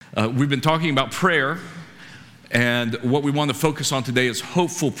We've been talking about prayer, and what we want to focus on today is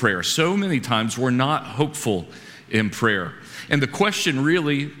hopeful prayer. So many times we're not hopeful in prayer. And the question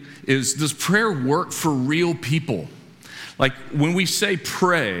really is, does prayer work for real people? Like when we say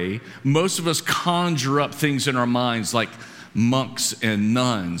pray, most of us conjure up things in our minds like monks and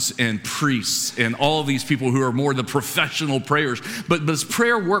nuns and priests and all these people who are more the professional prayers. But does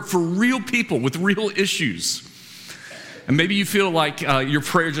prayer work for real people with real issues? And maybe you feel like your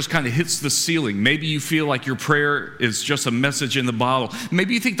prayer just kind of hits the ceiling. Maybe you feel like your prayer is just a message in the bottle.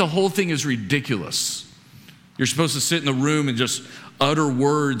 Maybe you think the whole thing is ridiculous. You're supposed to sit in a room and just utter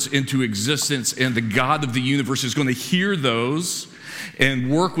words into existence, and the God of the universe is going to hear those and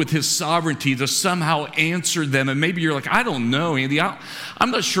work with his sovereignty to somehow answer them. And maybe you're like, I don't know, Andy.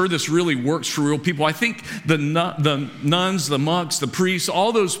 I'm not sure this really works for real people. I think the nuns, the monks, the priests,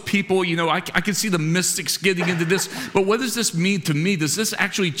 all those people, I can see the mystics getting into this. But what does this mean to me? Does this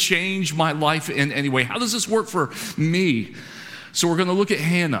actually change my life in any way? How does this work for me? So we're going to look at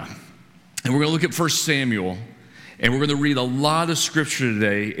Hannah, and we're going to look at 1 Samuel, and we're going to read a lot of scripture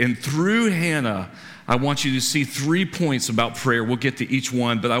today. And through Hannah, I want you to see 3 points about prayer. We'll get to each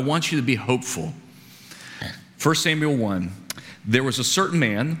one, but I want you to be hopeful. 1 Samuel 1, there was a certain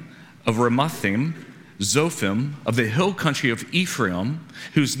man of Ramathaim, Zophim, of the hill country of Ephraim,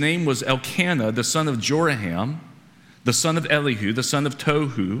 whose name was Elkanah, the son of Joraham, the son of Elihu, the son of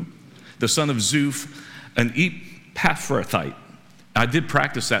Tohu, the son of Zuph, an Epaphrathite. I did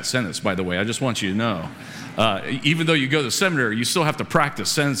practice that sentence, by the way. I just want you to know. Even though you go to seminary, you still have to practice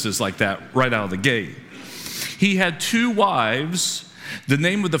sentences like that right out of the gate. He had 2 wives. The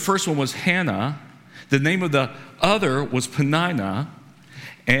name of the first one was Hannah. The name of the other was Peninnah.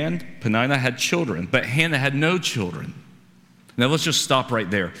 And Peninnah had children, but Hannah had no children. Now let's just stop right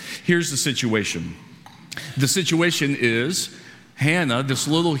there. Here's the situation. The situation is Hannah, this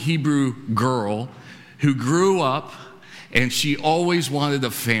little Hebrew girl who grew up, and she always wanted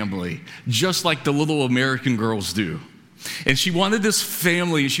a family, just like the little American girls do. And she wanted this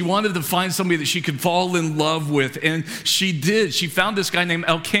family. She wanted to find somebody that she could fall in love with. And she did. She found this guy named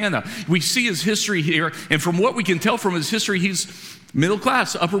Elkanah. We see his history here. And from what we can tell from his history, he's middle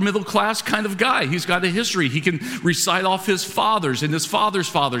class, upper middle class kind of guy. He's got a history. He can recite off his fathers and his father's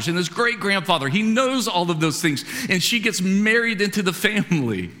fathers and his great-grandfather. He knows all of those things. And she gets married into the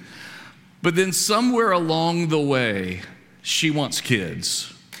family. But then somewhere along the way, she wants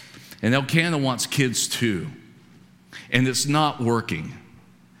kids, and Elkanah wants kids too, and it's not working.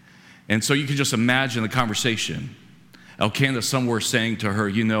 And so you can just imagine the conversation. Elkanah somewhere saying to her,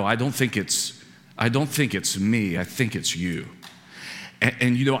 I don't think it's me. I think it's you.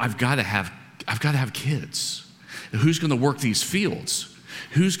 And I've got to have kids. Who's going to work these fields?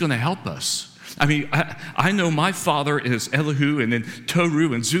 Who's going to help us? I mean, I know my father is Elihu, and then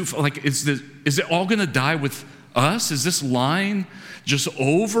Tohu and Zuph. Like, is it all going to die with us? Is this line just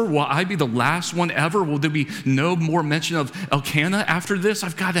over? Will I be the last one ever? Will there be no more mention of Elkanah after this?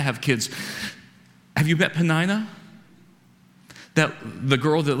 I've got to have kids. Have you met Peninnah? The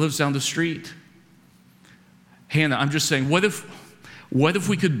girl that lives down the street? Hannah, I'm just saying, what if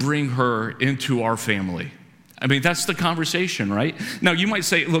we could bring her into our family? I mean, that's the conversation, right? Now, you might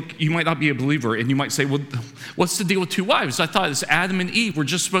say, look, you might not be a believer, and you might say, well, what's the deal with 2 wives? I thought it's Adam and Eve. We're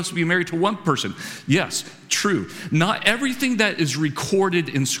just supposed to be married to one person. Yes, true. Not everything that is recorded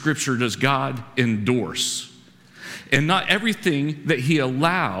in Scripture does God endorse. And not everything that he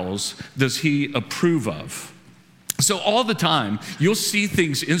allows does he approve of. So all the time, you'll see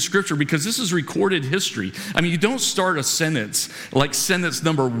things in Scripture because this is recorded history. I mean, you don't start a sentence like sentence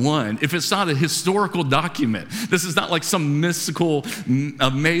number 1 if it's not a historical document. This is not like some mystical,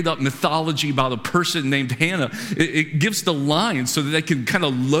 made-up mythology about a person named Hannah. It gives the line so that they can kind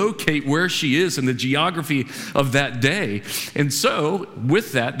of locate where she is in the geography of that day. And so,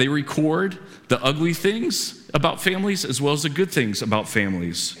 with that, they record the ugly things about families as well as the good things about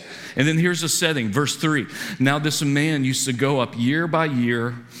families. And then here's the setting, verse 3. Now this man used to go up year by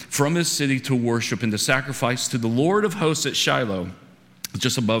year from his city to worship and to sacrifice to the Lord of hosts at Shiloh,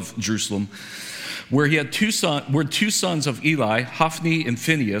 just above Jerusalem, where he had 2 sons of Eli, Hophni and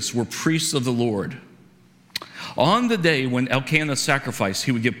Phinehas, were priests of the Lord. On the day when Elkanah sacrificed,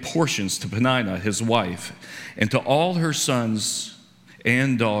 he would give portions to Peninnah, his wife, and to all her sons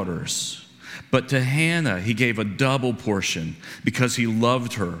and daughters. But to Hannah he gave a double portion because he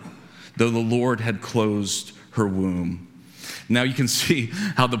loved her, though the Lord had closed her womb. Now you can see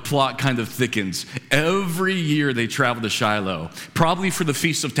how the plot kind of thickens. Every year they traveled to Shiloh, probably for the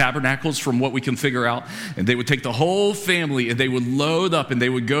Feast of Tabernacles from what we can figure out. And they would take the whole family and they would load up and they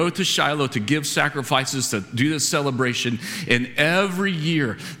would go to Shiloh to give sacrifices, to do this celebration. And every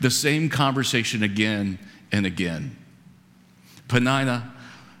year, the same conversation again and again. Peninnah,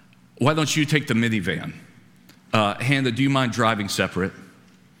 why don't you take the minivan? Hannah, do you mind driving separate?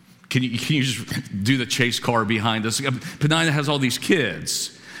 Can you just do the chase car behind us? Peninnah has all these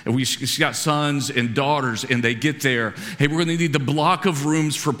kids. And she's got sons and daughters, and they get there. Hey, we're going to need the block of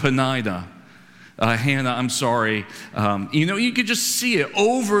rooms for Peninnah. Hannah, I'm sorry. You could just see it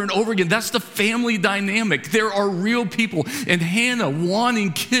over and over again. That's the family dynamic. There are real people. And Hannah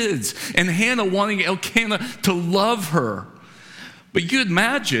wanting kids, and Hannah wanting Elkanah to love her. But you could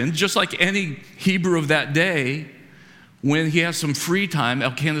imagine, just like any Hebrew of that day, when he has some free time,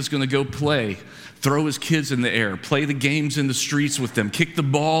 Elkanah's going to go play, throw his kids in the air, play the games in the streets with them, kick the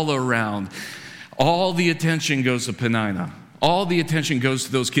ball around. All the attention goes to Peninnah. All the attention goes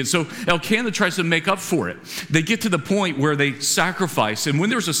to those kids. So Elkanah tries to make up for it. They get to the point where they sacrifice. And when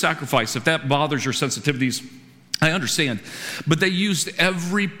there's a sacrifice, if that bothers your sensitivities, I understand. But they used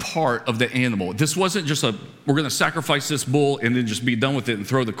every part of the animal. This wasn't just we're going to sacrifice this bull and then just be done with it and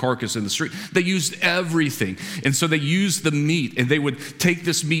throw the carcass in the street. They used everything. And so they used the meat, and they would take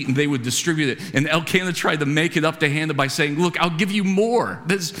this meat and they would distribute it. And Elkanah tried to make it up to Hannah by saying, look, I'll give you more.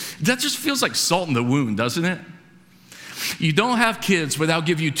 That just feels like salt in the wound, doesn't it? You don't have kids, but I'll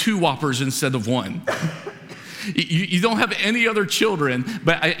give you 2 Whoppers instead of 1. You don't have any other children,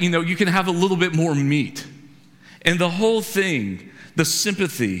 but you can have a little bit more meat. And the whole thing, the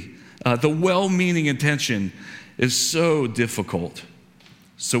sympathy, the well-meaning intention is so difficult.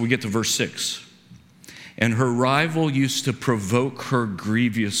 So we get to verse 6. And her rival used to provoke her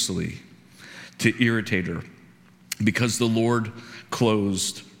grievously to irritate her because the Lord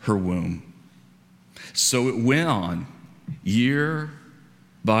closed her womb. So it went on year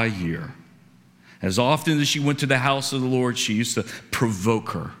by year. As often as she went to the house of the Lord, she used to provoke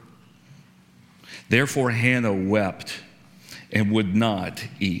her. Therefore, Hannah wept and would not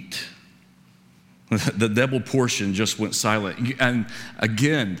eat. The double portion just went silent. And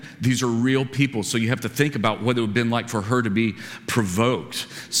again, these are real people, so you have to think about what it would have been like for her to be provoked.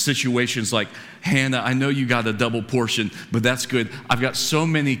 Situations like, Hannah, I know you got a double portion, but that's good. I've got so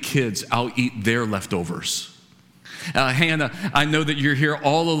many kids, I'll eat their leftovers. Hannah, I know that you're here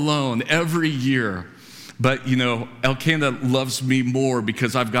all alone every year. But, Elkanah loves me more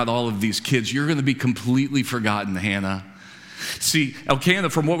because I've got all of these kids. You're going to be completely forgotten, Hannah. See, Elkanah,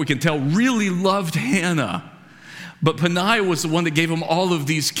 from what we can tell, really loved Hannah. But Peninnah was the one that gave him all of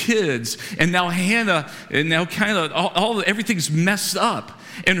these kids. And now Hannah, everything's messed up.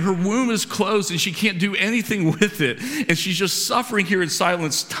 And her womb is closed and she can't do anything with it. And she's just suffering here in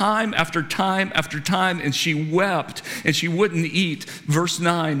silence time after time after time. And she wept and she wouldn't eat. Verse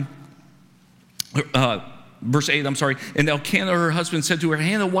 8, and Elkanah, her husband, said to her,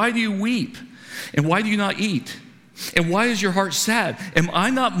 Hannah, why do you weep? And why do you not eat? And why is your heart sad? Am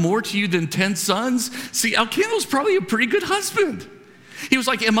I not more to you than 10 sons? See, Elkanah was probably a pretty good husband. He was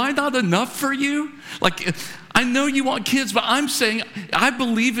like, am I not enough for you? Like, I know you want kids, but I'm saying I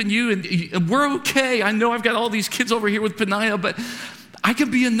believe in you and we're okay. I know I've got all these kids over here with Peninnah, but I can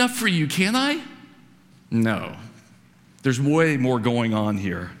be enough for you, can't I? No. There's way more going on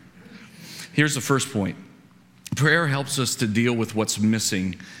here. Here's the first point. Prayer helps us to deal with what's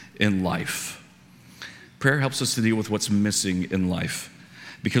missing in life. Prayer helps us to deal with what's missing in life.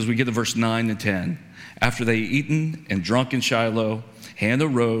 Because we get to verse 9 and 10. After they had eaten and drunk in Shiloh, Hannah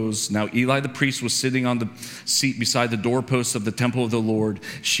rose. Now Eli the priest was sitting on the seat beside the doorpost of the temple of the Lord.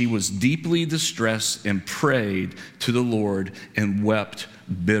 She was deeply distressed and prayed to the Lord and wept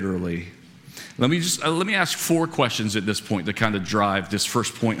bitterly. Let me ask 4 questions at this point to kind of drive this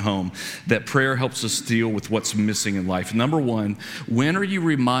first point home, that prayer helps us deal with what's missing in life. Number 1, when are you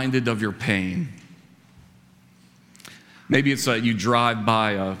reminded of your pain? Maybe it's you drive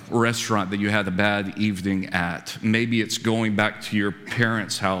by a restaurant that you had a bad evening at. Maybe it's going back to your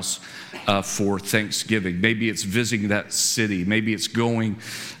parents' house for Thanksgiving. Maybe it's visiting that city. Maybe it's going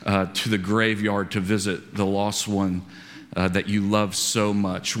to the graveyard to visit the lost one that you love so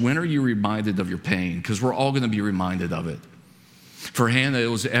much. When are you reminded of your pain? Because we're all going to be reminded of it. For Hannah, it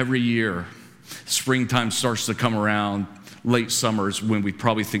was every year. Springtime starts to come around. Late summers when we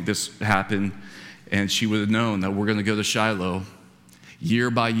probably think this happened. And she would have known that we're going to go to Shiloh.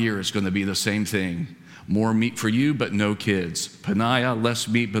 Year by year, it's going to be the same thing. More meat for you, but no kids. Peninnah, less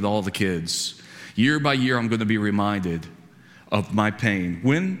meat, but all the kids. Year by year, I'm going to be reminded of my pain.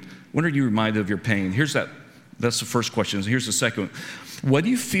 When are you reminded of your pain? Here's that That's the first question. Here's the second one. What do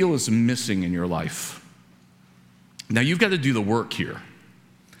you feel is missing in your life? Now, you've got to do the work here.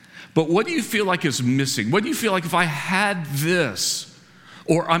 But what do you feel like is missing? What do you feel like if I had this,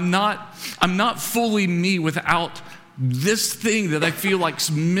 or I'm not fully me without this thing that I feel like's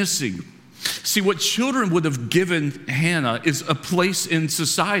missing? See, what children would have given Hannah is a place in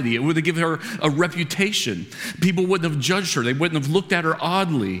society. It would have given her a reputation. People wouldn't have judged her. They wouldn't have looked at her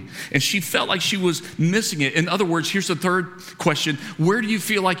oddly. And she felt like she was missing it. In other words, here's the third question. Where do you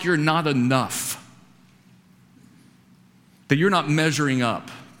feel like you're not enough? That you're not measuring up?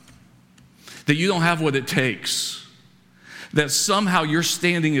 That you don't have what it takes, that somehow your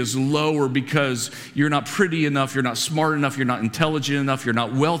standing is lower because you're not pretty enough, you're not smart enough, you're not intelligent enough, you're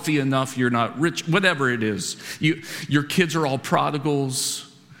not wealthy enough, you're not rich, whatever it is. Your kids are all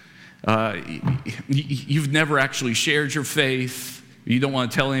prodigals. You've never actually shared your faith. You don't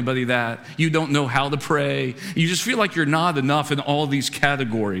want to tell anybody that. You don't know how to pray. You just feel like you're not enough in all these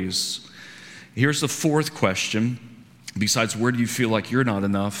categories. Here's the fourth question. Besides, where do you feel like you're not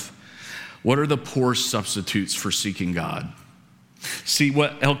enough? What are the poor substitutes for seeking God? See,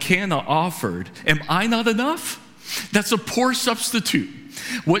 what Elkanah offered, am I not enough? That's a poor substitute.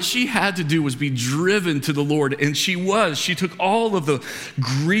 What she had to do was be driven to the Lord, and she was. She took all of the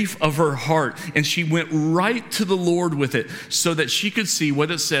grief of her heart, and she went right to the Lord with it so that she could see what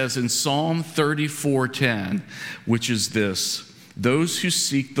it says in Psalm 34:10, which is this: those who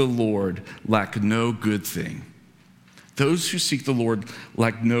seek the Lord lack no good thing. Those who seek the Lord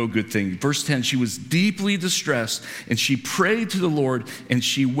lack no good thing. Verse 10, she was deeply distressed, and she prayed to the Lord, and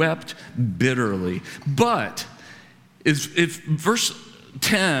she wept bitterly. But if verse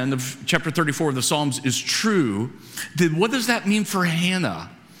 10 of chapter 34 of the Psalms is true, then what does that mean for Hannah?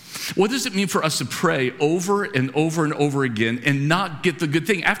 What does it mean for us to pray over and over and over again and not get the good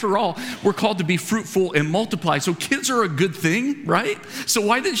thing? After all, we're called to be fruitful and multiply. So kids are a good thing, right? So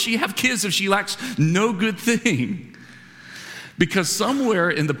why did she have kids if she lacks no good thing? Because somewhere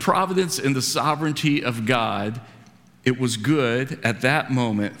in the providence and the sovereignty of God, it was good at that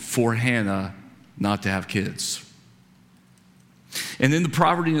moment for Hannah not to have kids. And in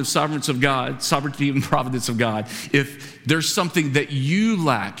the sovereignty and providence of God, if there's something that you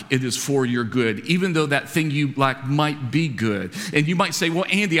lack, it is for your good, even though that thing you lack might be good. And you might say, well,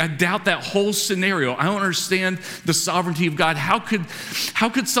 Andy, I doubt that whole scenario. I don't understand the sovereignty of God. How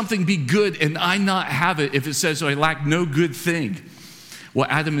could something be good and I not have it if it says I lack no good thing? Well,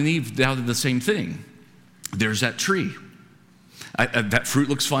 Adam and Eve doubted the same thing. There's that tree. That fruit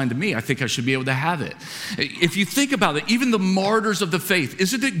looks fine to me. I think I should be able to have it. If you think about it, even the martyrs of the faith,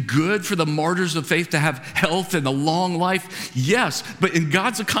 isn't it good for the martyrs of faith to have health and a long life? Yes, but in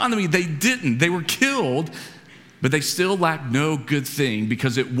God's economy, they didn't. They were killed, but they still lacked no good thing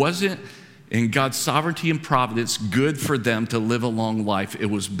because it wasn't in God's sovereignty and providence good for them to live a long life. It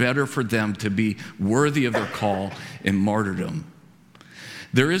was better for them to be worthy of their call in martyrdom.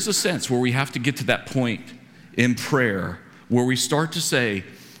 There is a sense where we have to get to that point in prayer where we start to say,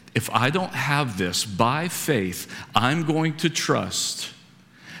 if I don't have this by faith, I'm going to trust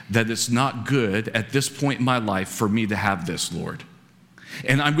that it's not good at this point in my life for me to have this, Lord.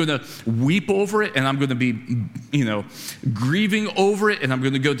 And I'm going to weep over it, and I'm going to be, grieving over it, and I'm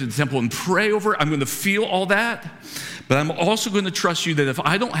going to go to the temple and pray over it. I'm going to feel all that. But I'm also going to trust you that if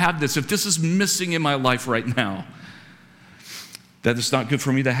I don't have this, if this is missing in my life right now, that it's not good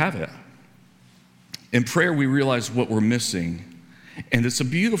for me to have it. In prayer, we realize what we're missing. And it's a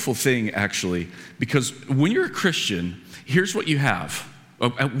beautiful thing, actually, because when you're a Christian, here's what you have.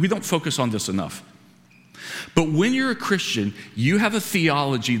 We don't focus on this enough. But when you're a Christian, you have a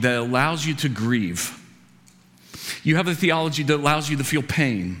theology that allows you to grieve. You have a theology that allows you to feel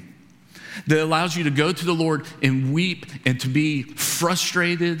pain, that allows you to go to the Lord and weep and to be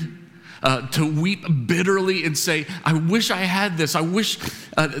frustrated, to weep bitterly and say, I wish I had this. I wish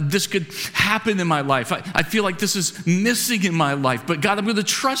this could happen in my life. I feel like this is missing in my life. But God, I'm going to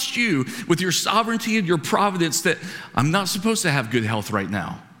trust you with your sovereignty and your providence that I'm not supposed to have good health right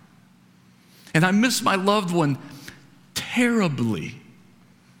now. And I miss my loved one terribly.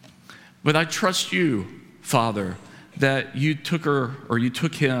 But I trust you, Father, that you took her or you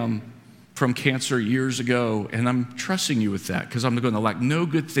took him from cancer years ago, and I'm trusting you with that because I'm going to lack no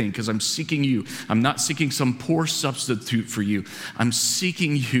good thing because I'm seeking you. I'm not seeking some poor substitute for you. I'm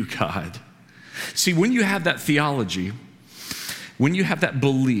seeking you, God. See, when you have that theology, when you have that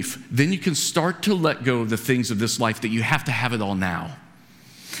belief, then you can start to let go of the things of this life that you have to have it all now.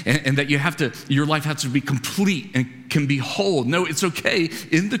 And that your life has to be complete and can be whole. No, it's okay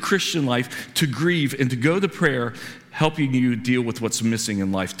in the Christian life to grieve and to go to prayer, helping you deal with what's missing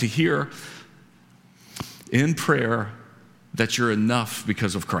in life. To hear in prayer that you're enough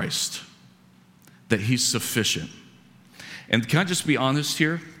because of Christ, that he's sufficient. And can I just be honest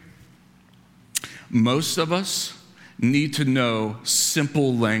here? Most of us need to know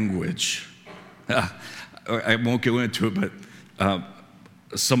simple language. I won't go into it, but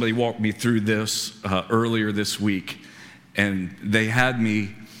somebody walked me through this earlier this week, and they had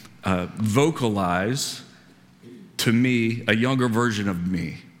me vocalize to me a younger version of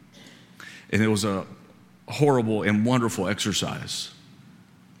me. And it was a horrible and wonderful exercise.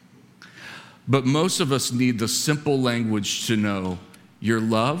 But most of us need the simple language to know you're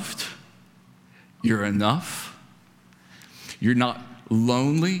loved, you're enough, you're not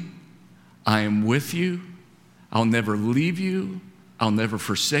lonely, I am with you, I'll never leave you, I'll never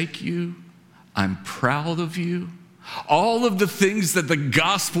forsake you, I'm proud of you. All of the things that the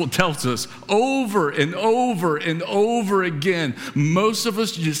gospel tells us over and over and over again. Most of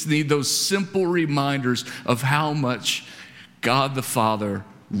us just need those simple reminders of how much God the Father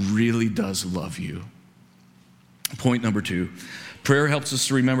really does love you. Point number 2, prayer helps us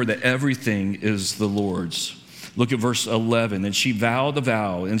to remember that everything is the Lord's. Look at verse 11. And she vowed a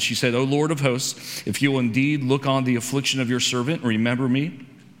vow, and she said, O Lord of hosts, if you will indeed look on the affliction of your servant, remember me,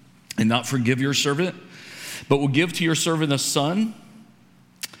 and not forgive your servant, but will give to your servant a son,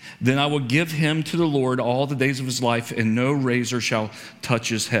 then I will give him to the Lord all the days of his life, and no razor shall touch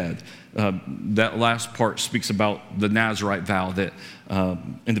his head. That last part speaks about the Nazirite vow that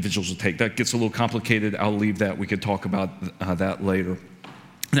individuals will take. That gets a little complicated. I'll leave that. We could talk about that later.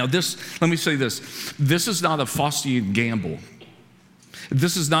 Now let me say this. This is not a Faustian gamble.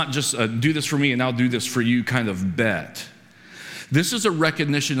 This is not just a do this for me and I'll do this for you kind of bet. This is a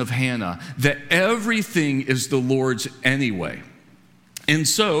recognition of Hannah that everything is the Lord's anyway. And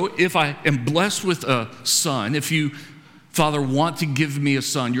so if I am blessed with a son, if you, Father, want to give me a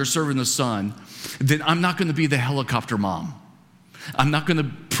son, you're serving a son, then I'm not going to be the helicopter mom. I'm not going to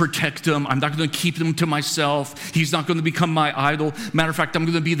protect him. I'm not going to keep him to myself. He's not going to become my idol. Matter of fact, I'm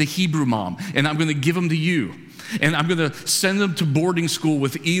going to be the Hebrew mom, and I'm going to give him to you. And I'm going to send him to boarding school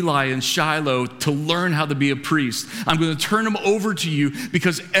with Eli and Shiloh to learn how to be a priest. I'm going to turn him over to you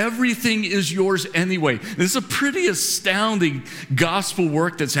because everything is yours anyway. This is a pretty astounding gospel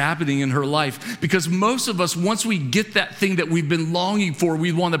work that's happening in her life, because most of us, once we get that thing that we've been longing for,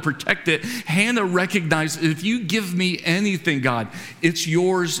 we want to protect it. Hannah recognized, if you give me anything, God, it's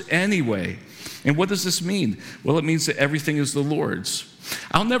yours anyway. And what does this mean? Well, it means that everything is the Lord's.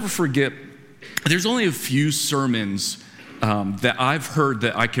 I'll never forget, there's only a few sermons that I've heard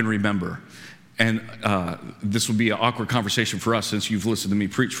that I can remember. And this will be an awkward conversation for us since you've listened to me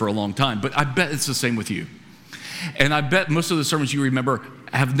preach for a long time, but I bet it's the same with you. And I bet most of the sermons you remember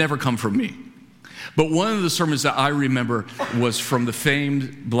have never come from me. But one of the sermons that I remember was from the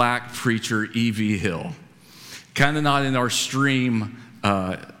famed black preacher E.V. Hill. Kind of not in our stream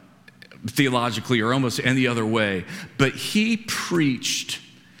theologically or almost any other way, but he preached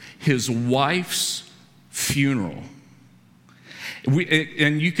his wife's funeral.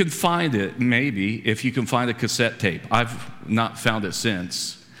 And you can find it, maybe, if you can find a cassette tape. I've not found it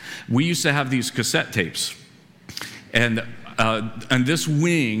since. We used to have these cassette tapes. And this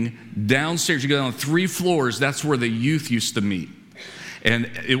wing, downstairs, you go down 3 floors, that's where the youth used to meet.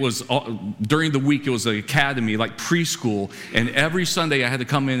 And it was, during the week, it was an academy, like preschool. And every Sunday I had to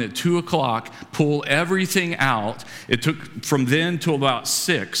come in at 2 o'clock, pull everything out. It took from then till about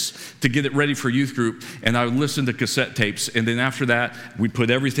 6 to get it ready for youth group. And I would listen to cassette tapes. And then after that, we'd put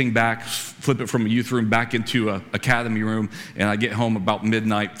everything back, flip it from a youth room back into an academy room. And I'd get home about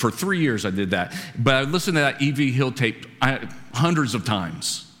midnight. For 3 years I did that. But I listened to that E.V. Hill tape hundreds of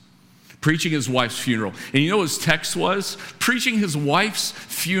times. Preaching his wife's funeral. And you know what his text was? Preaching his wife's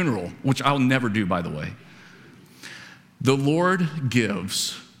funeral, which I'll never do, by the way. The Lord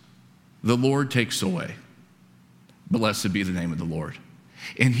gives, the Lord takes away. Blessed be the name of the Lord.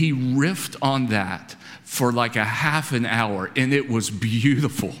 And he riffed on that for like a half an hour, and it was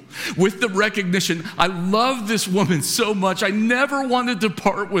beautiful. With the recognition, I love this woman so much, I never wanted to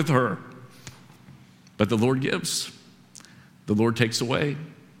part with her. But the Lord gives, the Lord takes away.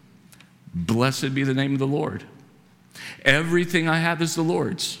 Blessed be the name of the Lord. Everything I have is the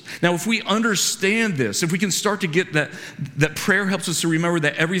Lord's. Now, if we understand this, if we can start to get that prayer helps us to remember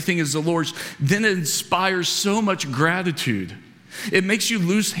that everything is the Lord's, then it inspires so much gratitude. It makes you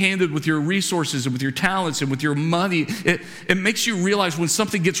loose-handed with your resources and with your talents and with your money. It makes you realize when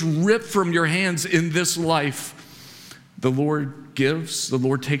something gets ripped from your hands in this life, the Lord gives, the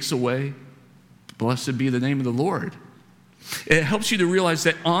Lord takes away. Blessed be the name of the Lord. It helps you to realize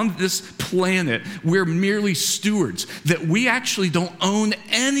that on this planet, we're merely stewards, that we actually don't own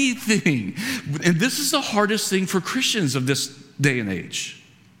anything. And this is the hardest thing for Christians of this day and age,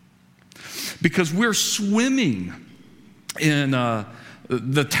 because we're swimming in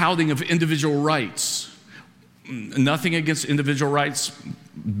the touting of individual rights. Nothing against individual rights,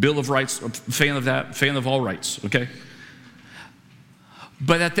 Bill of Rights, fan of that, fan of all rights, okay?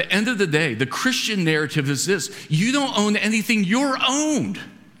 But at the end of the day, the Christian narrative is this: you don't own anything, you're owned.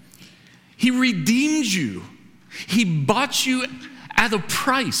 He redeemed you. He bought you at a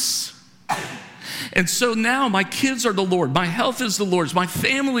price. And so now my kids are the Lord. My health is the Lord's. My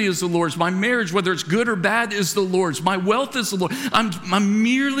family is the Lord's. My marriage, whether it's good or bad, is the Lord's. My wealth is the Lord. I'm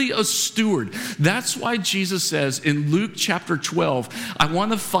merely a steward. That's why Jesus says in Luke chapter 12, I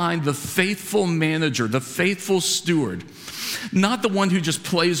want to find the faithful manager, the faithful steward. Not the one who just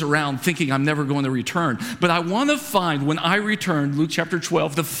plays around thinking I'm never going to return, but I want to find, when I return, Luke chapter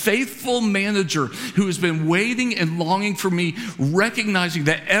 12, the faithful manager who has been waiting and longing for me, recognizing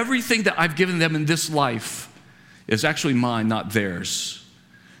that everything that I've given them in this life is actually mine, not theirs.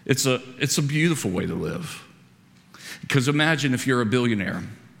 It's a beautiful way to live. Because imagine if you're a billionaire,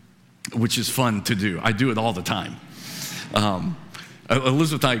 which is fun to do. I do it all the time.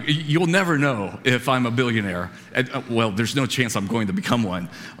 Elizabeth, you'll never know if I'm a billionaire. Well, there's no chance I'm going to become one,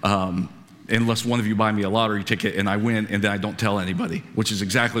 unless one of you buy me a lottery ticket and I win and then I don't tell anybody, which is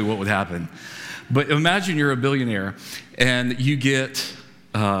exactly what would happen. But imagine you're a billionaire and you have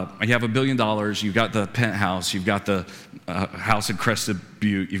 $1 billion, you've got the penthouse, you've got the house in Crested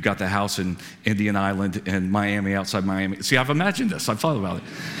Butte, you've got the house in Indian Island and Miami, outside Miami. See, I've imagined this, I've thought about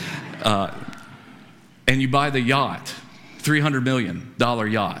it. And you buy the yacht. $300 million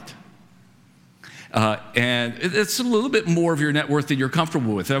yacht. And it's a little bit more of your net worth than you're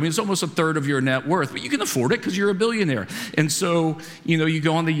comfortable with. I mean, it's almost a third of your net worth, but you can afford it because you're a billionaire. And so, you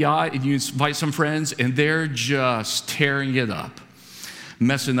go on the yacht and you invite some friends and they're just tearing it up.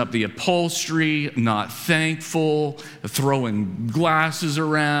 Messing up the upholstery, not thankful, throwing glasses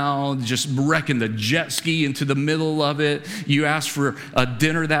around, just wrecking the jet ski into the middle of it. You ask for a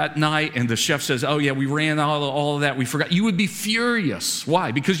dinner that night and the chef says, oh yeah, we ran out of all of that, we forgot. You would be furious.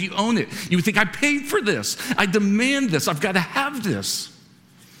 Why? Because you own it. You would think, I paid for this. I demand this. I've got to have this.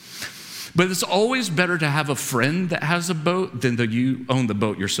 But it's always better to have a friend that has a boat than that you own the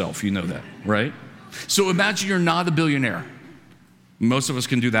boat yourself. You know that, right? So imagine you're not a billionaire. Most of us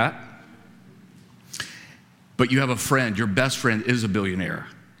can do that. But you have a friend, your best friend is a billionaire.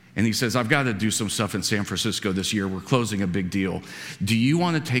 And he says, I've got to do some stuff in San Francisco this year. We're closing a big deal. Do you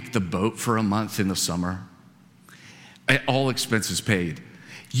want to take the boat for a month in the summer? All expenses paid.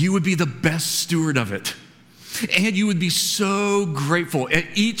 You would be the best steward of it. And you would be so grateful at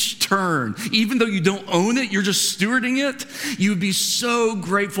each turn. Even though you don't own it, you're just stewarding it. You would be so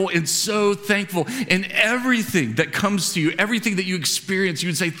grateful and so thankful. And everything that comes to you, everything that you experience, you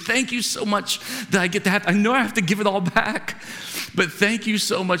would say, thank you so much that I get to have, I know I have to give it all back, but thank you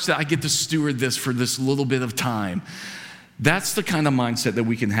so much that I get to steward this for this little bit of time. That's the kind of mindset that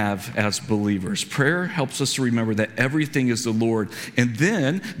we can have as believers. Prayer helps us to remember that everything is the Lord. And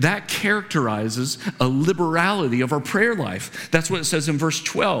then that characterizes a liberality of our prayer life. That's what it says in verse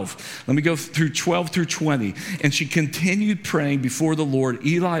 12. Let me go through 12 through 20. And she continued praying before the Lord.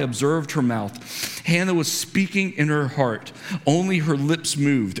 Eli observed her mouth. Hannah was speaking in her heart. Only her lips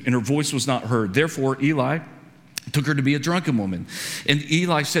moved and her voice was not heard. Therefore, Eli took her to be a drunken woman. And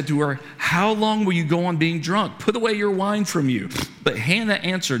Eli said to her, how long will you go on being drunk? Put away your wine from you. But Hannah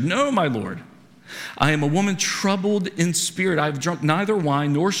answered, no, my Lord. I am a woman troubled in spirit. I have drunk neither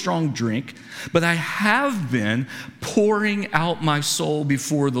wine nor strong drink, but I have been pouring out my soul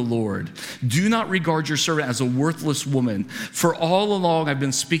before the Lord. Do not regard your servant as a worthless woman, for all along I've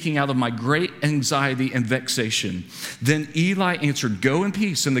been speaking out of my great anxiety and vexation. Then Eli answered, go in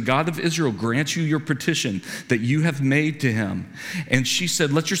peace, and the God of Israel grant you your petition that you have made to him. And she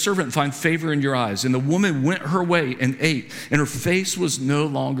said, let your servant find favor in your eyes. And the woman went her way and ate, and her face was no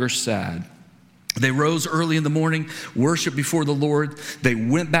longer sad. They rose early in the morning, worshiped before the Lord. They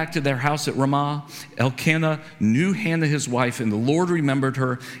went back to their house at Ramah. Elkanah knew Hannah his wife, and the Lord remembered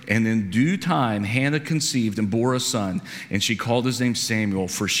her. And in due time, Hannah conceived and bore a son, and she called his name Samuel,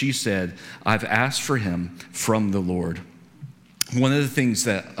 for she said, I've asked for him from the Lord. One of the things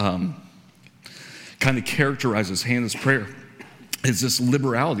that kind of characterizes Hannah's prayer is this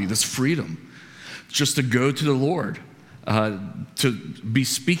liberality, this freedom, just to go to the Lord. To be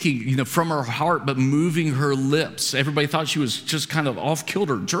speaking, from her heart, but moving her lips. Everybody thought she was just kind of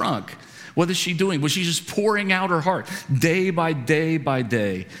off-kilter, drunk. What is she doing? Was she just pouring out her heart day by day by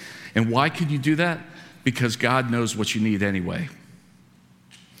day? And why could you do that? because God knows what you need anyway.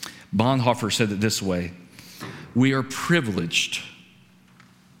 Bonhoeffer said it this way: we are privileged.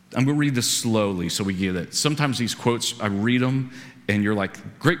 I'm going to read this slowly so we get it. Sometimes these quotes, I read them and you're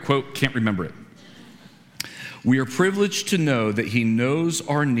like, great quote, can't remember it. We are privileged to know that he knows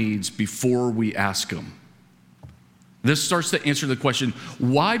our needs before we ask him. This starts to answer the question,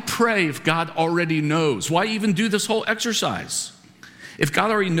 why pray if God already knows? Why even do this whole exercise? If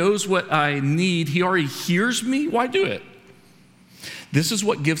God already knows what I need, he already hears me, why do it? This is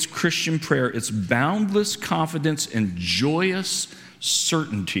what gives Christian prayer its boundless confidence and joyous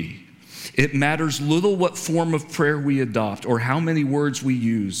certainty. It matters little what form of prayer we adopt or how many words we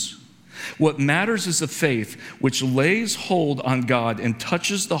use. What matters is the faith which lays hold on God and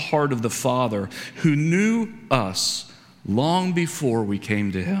touches the heart of the Father who knew us long before we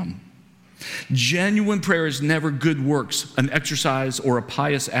came to him. Genuine prayer is never good works, an exercise, or a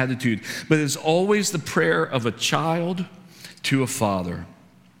pious attitude, but is always the prayer of a child to a father.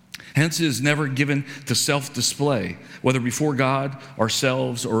 Hence, it is never given to self-display, whether before God,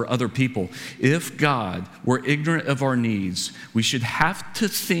 ourselves, or other people. If God were ignorant of our needs, we should have to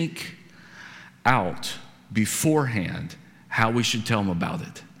think out beforehand how we should tell him about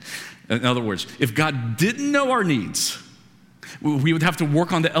it. In other words, if God didn't know our needs, we would have to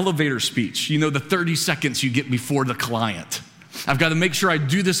work on the elevator speech, the 30 seconds you get before the client. I've got to make sure I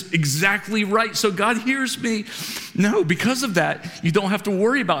do this exactly right so God hears me. No, because of that, you don't have to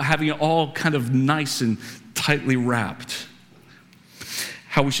worry about having it all kind of nice and tightly wrapped.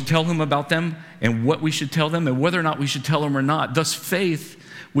 How we should tell him about them and what we should tell them and whether or not we should tell them or not. Thus, faith,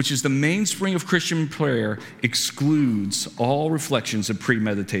 which is the mainspring of Christian prayer, excludes all reflections and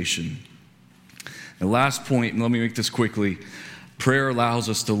premeditation. The last point, and let me make this quickly, prayer allows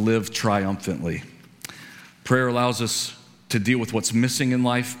us to live triumphantly. Prayer allows us to deal with what's missing in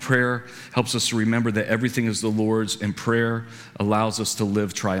life. Prayer helps us to remember that everything is the Lord's, and prayer allows us to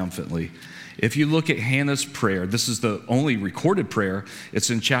live triumphantly. If you look at Hannah's prayer, this is the only recorded prayer. It's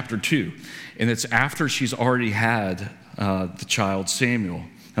in chapter 2, and it's after she's already had the child Samuel.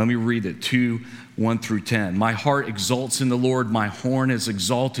 Let me read it, 2:1-10. My heart exalts in the Lord. My horn is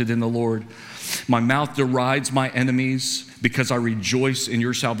exalted in the Lord. My mouth derides my enemies because I rejoice in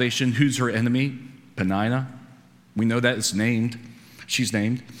your salvation. Who's her enemy? Peninnah. We know that it's named. She's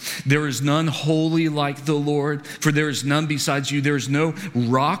named. There is none holy like the Lord, for there is none besides you. There is no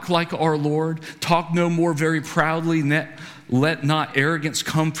rock like our Lord. Talk no more very proudly. Let not arrogance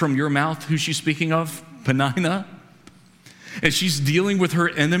come from your mouth. Who's she speaking of? Peninnah. And she's dealing with her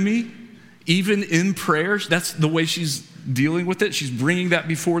enemy, even in prayers. That's the way she's dealing with it. She's bringing that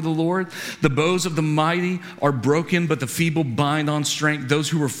before the Lord. The bows of the mighty are broken, but the feeble bind on strength. Those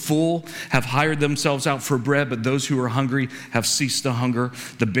who are full have hired themselves out for bread, but those who are hungry have ceased to hunger.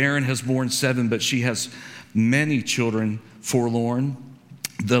 The barren has borne 7, but she has many children forlorn.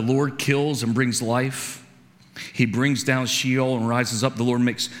 The Lord kills and brings life. He brings down Sheol and rises up. The Lord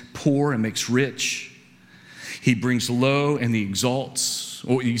makes poor and makes rich. He brings low and he exalts.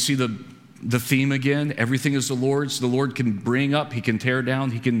 Oh, you see the theme again? Everything is the Lord's. The Lord can bring up, he can tear down,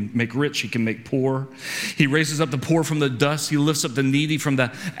 he can make rich, he can make poor. He raises up the poor from the dust. He lifts up the needy from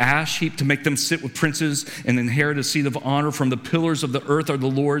the ash heap to make them sit with princes and inherit a seat of honor. From the pillars of the earth are the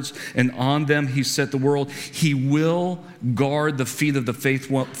Lord's, and on them he set the world. He will guard the feet of the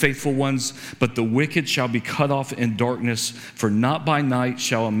faithful ones, but the wicked shall be cut off in darkness, for not by night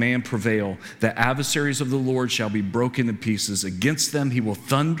shall a man prevail. The adversaries of the Lord shall be broken in pieces. Against them he will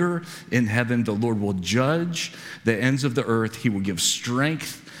thunder in heaven. The Lord will judge the ends of the earth. He will give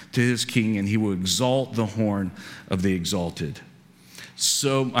strength to his king, and he will exalt the horn of the exalted.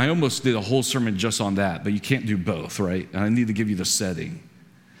 So I almost did a whole sermon just on that, but you can't do both, right? And I need to give you the setting.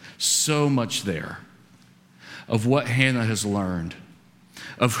 So much there of what Hannah has learned,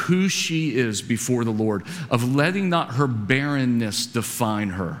 of who she is before the Lord, of letting not her barrenness define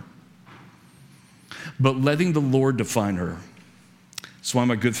her, but letting the Lord define her. That's why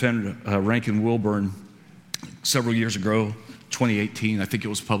my good friend Rankin Wilburn, several years ago, 2018, I think it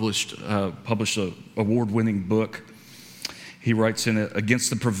was published an award-winning book. He writes in it,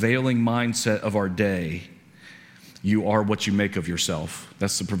 against the prevailing mindset of our day, you are what you make of yourself.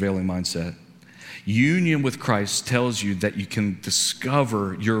 That's the prevailing mindset. Union with Christ tells you that you can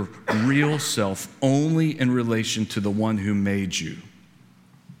discover your real self only in relation to the one who made you.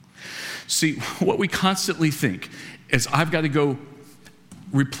 See, what we constantly think is, I've got to go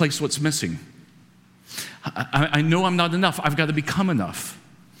replace what's missing. I know I'm not enough. I've got to become enough.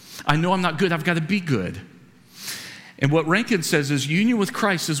 I know I'm not good. I've got to be good. And what Rankin says is union with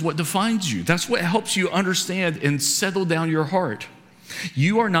Christ is what defines you. That's what helps you understand and settle down your heart.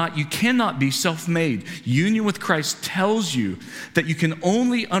 You cannot be self-made. Union with Christ tells you that you can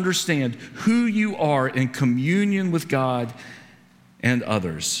only understand who you are in communion with God and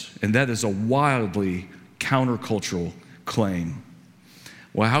others. And that is a wildly countercultural claim.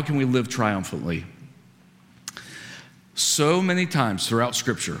 Well, how can we live triumphantly? So many times throughout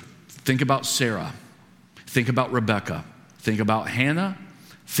Scripture, think about Sarah, think about Rebecca, think about Hannah,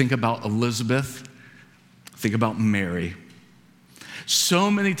 think about Elizabeth, think about Mary.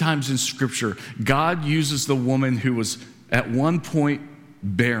 So many times in Scripture, God uses the woman who was at one point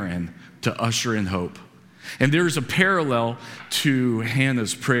barren to usher in hope. And there's a parallel to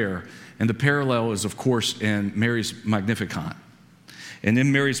Hannah's prayer, and the parallel is, of course, in Mary's Magnificat. And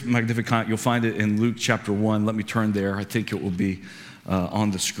in Mary's Magnificat, you'll find it in Luke chapter 1. Let me turn there. I think it will be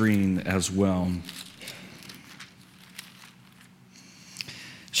on the screen as well.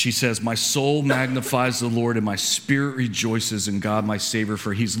 She says, "My soul magnifies the Lord, and my spirit rejoices in God my Savior,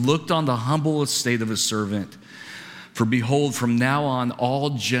 for he's looked on the humble estate of his servant. For behold, from now on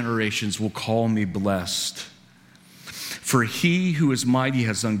all generations will call me blessed. For he who is mighty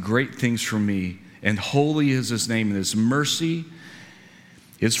has done great things for me, and holy is his name, and his mercy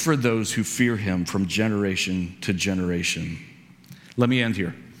is for those who fear him from generation to generation." Let me end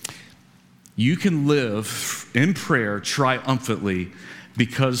here. You can live in prayer triumphantly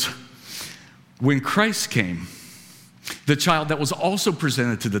because when Christ came, the child that was also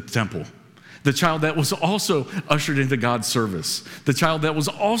presented to the temple, the child that was also ushered into God's service, the child that was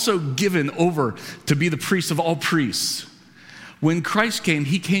also given over to be the priest of all priests, when Christ came,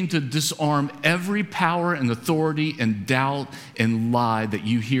 he came to disarm every power and authority and doubt and lie that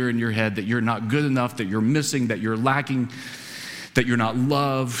you hear in your head, that you're not good enough, that you're missing, that you're lacking, that you're not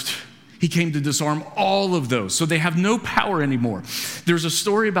loved. He came to disarm all of those, so they have no power anymore. There's a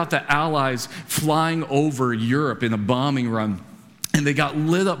story about the Allies flying over Europe in a bombing run, and they got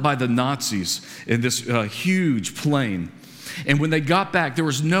lit up by the Nazis in this huge plane. And when they got back, there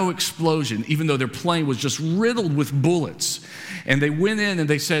was no explosion, even though their plane was just riddled with bullets. And they went in and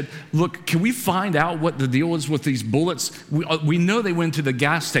they said, "Look, can we find out what the deal is with these bullets?" We know they went to the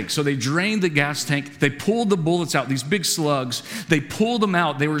gas tank. So they drained the gas tank. They pulled the bullets out, these big slugs. They pulled them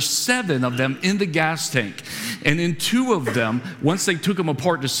out. There were 7 of them in the gas tank. And in 2 of them, once they took them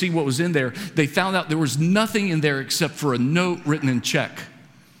apart to see what was in there, they found out there was nothing in there except for a note written in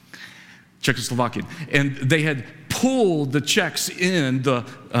Czechoslovakian. And they had pulled the Czechs in, the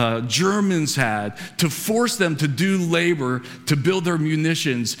Germans had, to force them to do labor to build their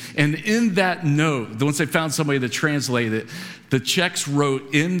munitions. And in that note, once they found somebody to translate it, the Czechs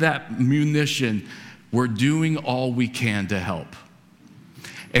wrote in that munition, "We're doing all we can to help."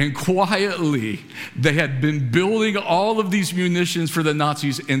 And quietly, they had been building all of these munitions for the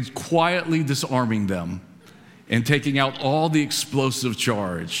Nazis and quietly disarming them and taking out all the explosive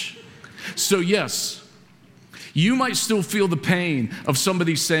charge. So yes, you might still feel the pain of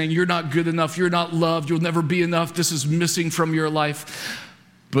somebody saying, "You're not good enough, you're not loved, you'll never be enough, this is missing from your life."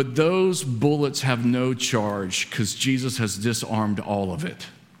 But those bullets have no charge because Jesus has disarmed all of it.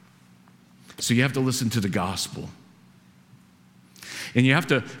 So you have to listen to the gospel. And you have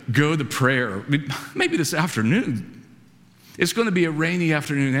to go to prayer. Maybe this afternoon. It's going to be a rainy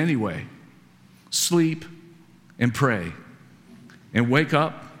afternoon anyway. Sleep and pray. And wake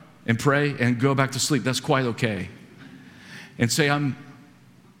up and pray and go back to sleep. That's quite okay. And say, I'm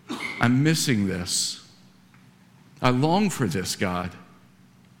missing this. I long for this, God.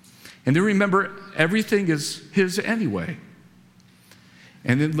 And then remember, everything is his anyway.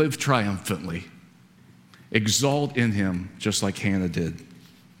 And then live triumphantly. Exalt in him just like Hannah did. In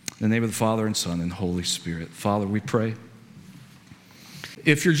the name of the Father and Son and Holy Spirit. Father, we pray.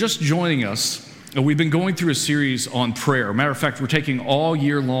 If you're just joining us, we've been going through a series on prayer. Matter of fact, we're taking all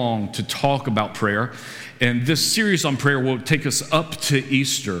year long to talk about prayer. And this series on prayer will take us up to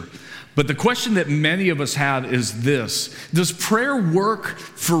Easter. But the question that many of us have is this: does prayer work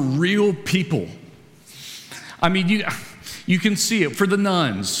for real people? I mean, you can see it for the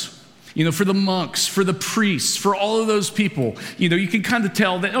nuns, for the monks, for the priests, for all of those people. You can kind of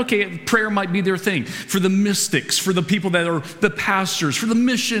tell that, okay, prayer might be their thing. For the mystics, for the people that are the pastors, for the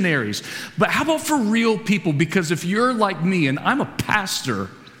missionaries. But how about for real people? Because if you're like me and I'm a pastor,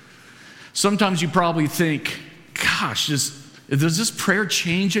 sometimes you probably think, gosh, does this prayer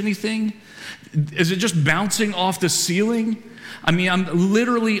change anything? Is it just bouncing off the ceiling? I mean, I'm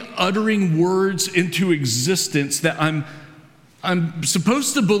literally uttering words into existence that I'm I'm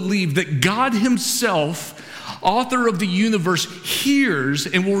supposed to believe that God himself, author of the universe, hears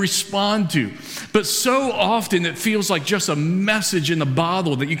and will respond to. But so often it feels like just a message in a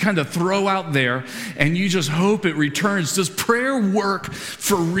bottle that you kind of throw out there and you just hope it returns. Does prayer work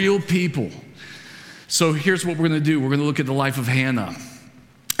for real people? So here's what we're going to do. We're going to look at the life of Hannah.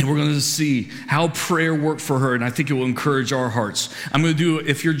 And we're going to see how prayer worked for her, and I think it will encourage our hearts. I'm going to do,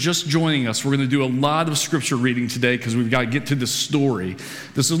 if you're just joining us, we're going to do a lot of scripture reading today because we've got to get to this story.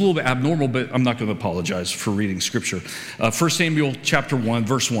 This is a little bit abnormal, but I'm not going to apologize for reading scripture. 1 Samuel chapter 1,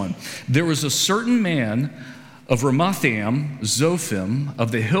 verse 1. There was a certain man of Ramathaim, Zophim,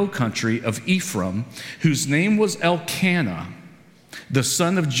 of the hill country of Ephraim, whose name was Elkanah, the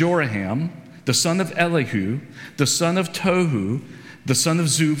son of Joraham, the son of Elihu, the son of Tohu, the son of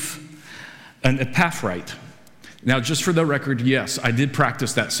Zuph, an Epaphraite. Now, just for the record, yes, I did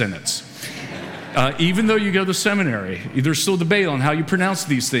practice that sentence. Even though you go to seminary, there's still debate on how you pronounce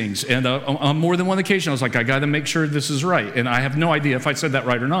these things. And on more than one occasion, I was like, I got to make sure this is right. And I have no idea if I said that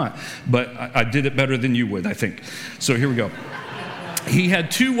right or not. But I did it better than you would, I think. So here we go. He had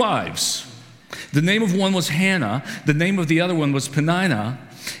 2 wives. The name of one was Hannah. The name of the other one was Peninnah.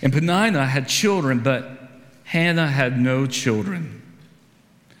 And Peninnah had children, but Hannah had no children.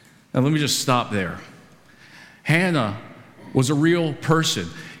 Now, let me just stop there. Hannah was a real person.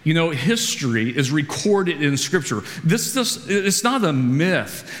 You know, history is recorded in Scripture. It's not a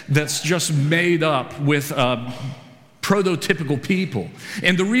myth that's just made up with prototypical people.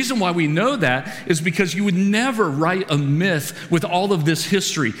 And the reason why we know that is because you would never write a myth with all of this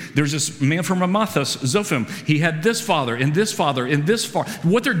history. There's this man from Ramathus, Zophim. He had this father and this father and this father.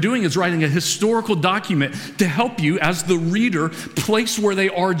 What they're doing is writing a historical document to help you as the reader place where they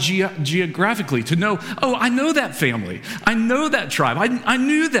are geographically, to know, oh, I know that family. I know that tribe. I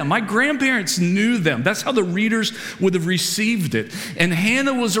knew them. My grandparents knew them. That's how the readers would have received it. And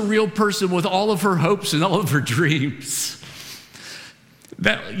Hannah was a real person with all of her hopes and all of her dreams.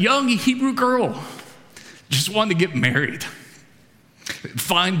 That young Hebrew girl just wanted to get married,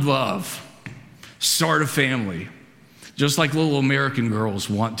 find love, start a family, just like little American girls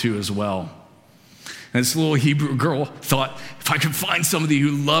want to as well. And this little Hebrew girl thought, if I could find somebody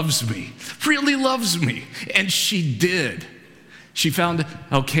who loves me, really loves me, and she did. She found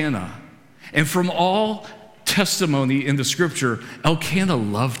Elkanah. And from all testimony in the scripture, Elkanah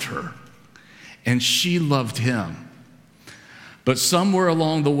loved her, and she loved him. But somewhere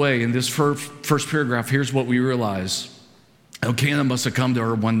along the way in this first paragraph, here's what we realize. Elkanah must have come to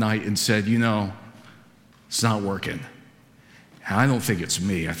her one night and said, you know, it's not working. And I don't think it's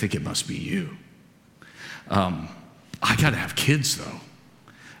me. I think it must be you. I got to have kids,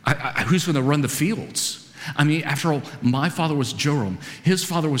 though. Who's going to run the fields? I mean, after all, my father was Joram. His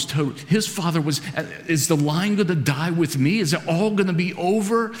father was Tohu. His father was, is the line going to die with me? Is it all going to be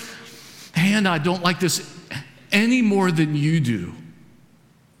over? Hannah, I don't like this any more than you do.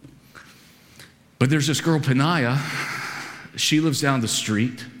 But there's this girl, Peninnah. She lives down the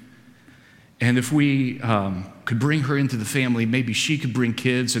street. And if we could bring her into the family, maybe she could bring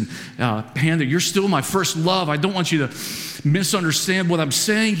kids. And Hannah, you're still my first love. I don't want you to misunderstand what I'm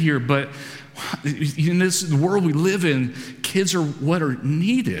saying here, but in this world we live in, kids are what are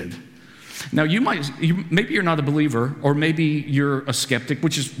needed. Now, maybe you're not a believer, or maybe you're a skeptic,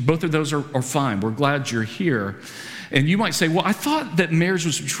 which is both of those are fine. We're glad you're here. And you might say, well, I thought that marriage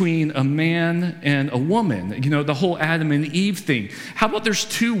was between a man and a woman, you know, the whole Adam and Eve thing. How about there's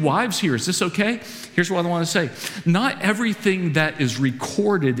 2 wives here? Is this okay? Here's what I want to say. Not everything that is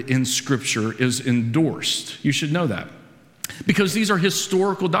recorded in Scripture is endorsed. You should know that. Because these are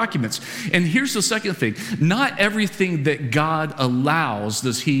historical documents. And here's the second thing. Not everything that God allows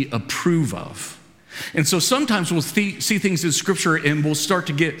does he approve of. And so sometimes we'll see things in Scripture and we'll start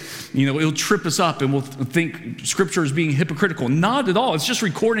to get, it'll trip us up and we'll think Scripture is being hypocritical. Not at all. It's just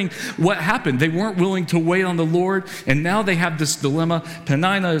recording what happened. They weren't willing to wait on the Lord, and now they have this dilemma.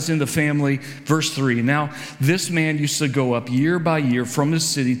 Peninnah is in the family. Verse 3, now this man used to go up year by year from his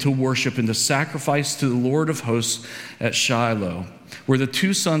city to worship and to sacrifice to the Lord of hosts at Shiloh, where the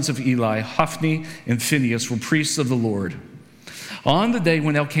 2 sons of Eli, Hophni and Phinehas, were priests of the Lord. On the day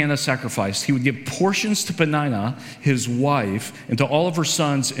when Elkanah sacrificed, he would give portions to Peninnah, his wife, and to all of her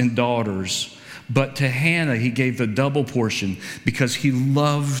sons and daughters. But to Hannah he gave the double portion because he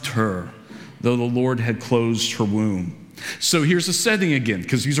loved her, though the Lord had closed her womb. So here's the setting again,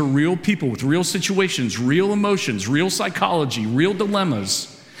 because these are real people with real situations, real emotions, real psychology, real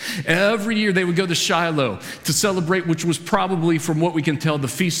dilemmas. Every year they would go to Shiloh to celebrate, which was probably, from what we can tell, the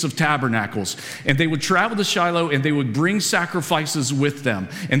Feast of Tabernacles. And they would travel to Shiloh and they would bring sacrifices with them.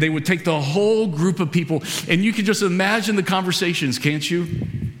 And they would take the whole group of people. And you can just imagine the conversations, can't you?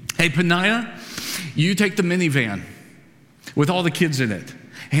 Hey, Peninnah, you take the minivan with all the kids in it.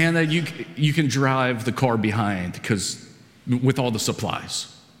 Hannah, you can drive the car behind because with all the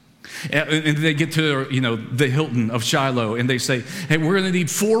supplies. And they get to, the Hilton of Shiloh, and they say, hey, we're going to need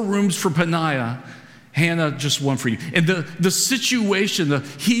 4 rooms for Peninnah. Hannah, just 1 for you. And the situation, the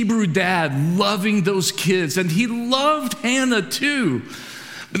Hebrew dad loving those kids, and he loved Hannah too.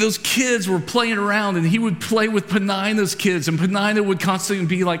 But those kids were playing around, and he would play with Peninnah's kids, and Peninnah would constantly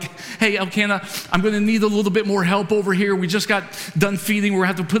be like, hey, Elkanah, I'm going to need a little bit more help over here. We just got done feeding. We're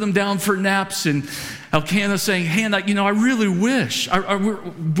going to have to put them down for naps. And Elkanah saying, Hannah, I really wish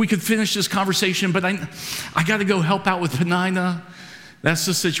we could finish this conversation, but I got to go help out with Peninnah. That's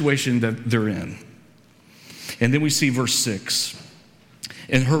the situation that they're in. And then we see verse 6.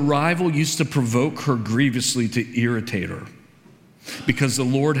 And her rival used to provoke her grievously to irritate her, because the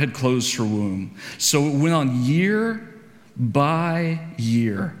Lord had closed her womb. So it went on year by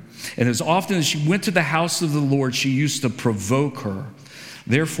year. And as often as she went to the house of the Lord, she used to provoke her.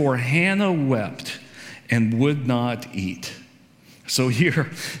 Therefore, Hannah wept and would not eat. So here,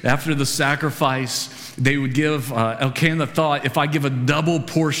 after the sacrifice, they would give, Elkanah thought, if I give a double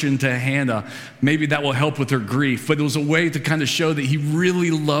portion to Hannah, maybe that will help with her grief. But it was a way to kind of show that he really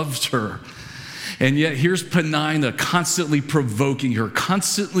loved her. And yet here's Peninnah constantly provoking her,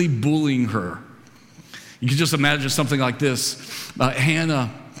 constantly bullying her. You can just imagine something like this.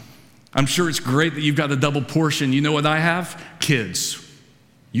 Hannah, I'm sure it's great that you've got a double portion. You know what I have? Kids.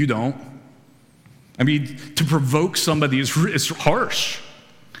 You don't. I mean, to provoke somebody is harsh.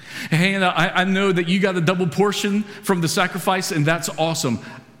 Hannah, I know that you got a double portion from the sacrifice, and that's awesome.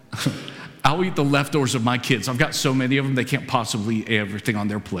 I'll eat the leftovers of my kids. I've got so many of them, they can't possibly eat everything on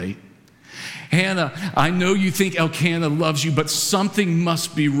their plate. Hannah, I know you think Elkanah loves you, but something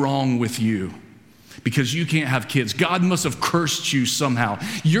must be wrong with you because you can't have kids. God must have cursed you somehow.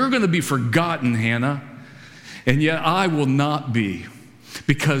 You're going to be forgotten, Hannah, and yet I will not be,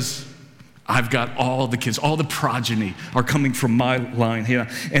 because I've got all the kids, all the progeny are coming from my line, Hannah.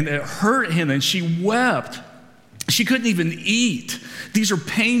 And it hurt Hannah, and she wept. She couldn't even eat. These are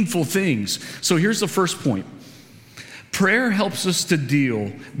painful things. So here's the first point. Prayer helps us to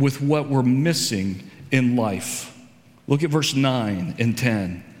deal with what we're missing in life. Look at verse 9 and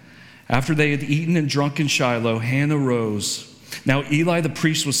 10. After they had eaten and drunk in Shiloh, Hannah rose. Now Eli the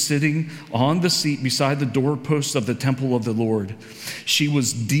priest was sitting on the seat beside the doorpost of the temple of the Lord. She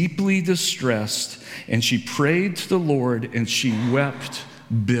was deeply distressed, and she prayed to the Lord, and she wept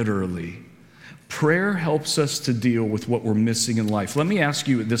bitterly. Prayer helps us to deal with what we're missing in life. Let me ask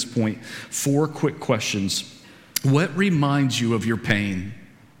you at this point 4 quick questions. What reminds you of your pain?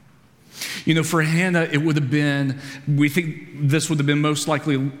 For Hannah, it would have been, we think this would have been most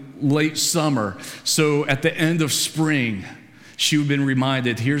likely late summer. So at the end of spring, she would have been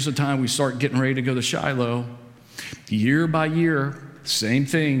reminded, here's the time we start getting ready to go to Shiloh. Year by year, same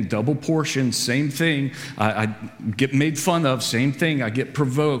thing, double portion, same thing. I get made fun of, same thing, I get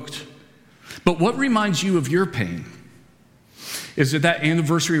provoked. But what reminds you of your pain? Is it that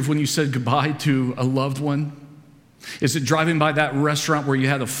anniversary of when you said goodbye to a loved one? Is it driving by that restaurant where you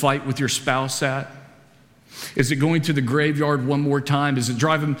had a fight with your spouse at? Is it going to the graveyard one more time? Is it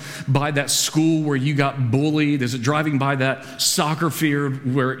driving by that school where you got bullied? Is it driving by that soccer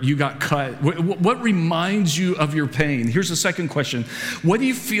field where you got cut? What reminds you of your pain? Here's the second question. What do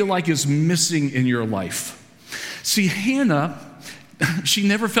you feel like is missing in your life? See, Hannah, she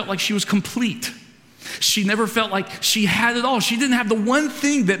never felt like she was complete. She never felt like she had it all. She didn't have the one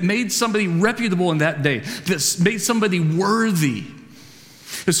thing that made somebody reputable in that day, that made somebody worthy.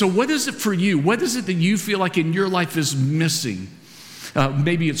 And so what is it for you? What is it that you feel like in your life is missing?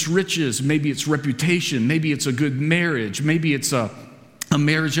 Maybe it's riches, maybe it's reputation, maybe it's a good marriage, maybe it's a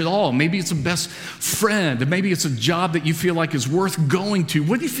marriage at all, maybe it's a best friend, maybe it's a job that you feel like is worth going to.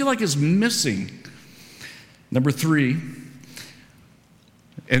 What do you feel like is missing? Number 3,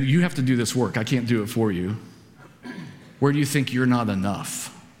 and you have to do this work. I can't do it for you. Where do you think you're not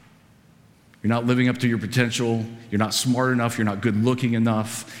enough? You're not living up to your potential. You're not smart enough. You're not good looking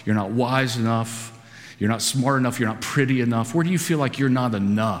enough. You're not wise enough. You're not smart enough. You're not pretty enough. Where do you feel like you're not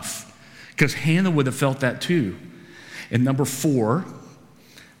enough? Because Hannah would have felt that too. And number 4,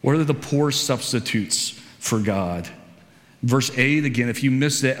 what are the poor substitutes for God? Verse 8 again, if you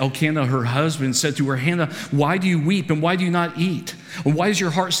missed it, Elkanah, her husband, said to her, Hannah, why do you weep and why do you not eat? And why is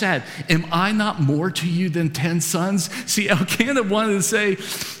your heart sad? Am I not more to you than 10 sons? See, Elkanah wanted to say,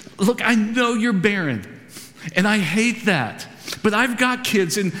 look, I know you're barren and I hate that, but I've got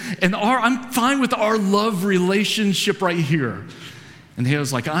kids and I'm fine with our love relationship right here. And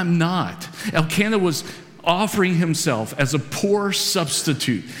Hannah's like, I'm not. Elkanah was offering himself as a poor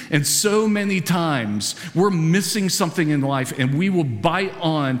substitute. And so many times we're missing something in life and we will bite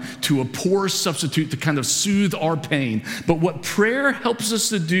on to a poor substitute to kind of soothe our pain. But what prayer helps us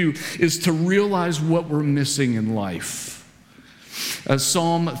to do is to realize what we're missing in life.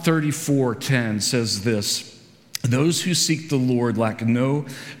 Psalm 34:10 says this, those who seek the Lord lack no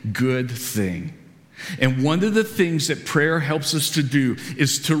good thing. And one of the things that prayer helps us to do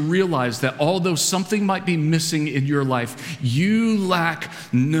is to realize that although something might be missing in your life, you lack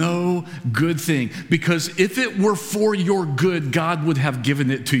no good thing. Because if it were for your good, God would have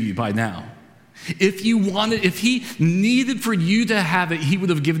given it to you by now. If he needed for you to have it, he would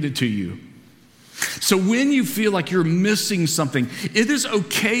have given it to you. So when you feel like you're missing something, it is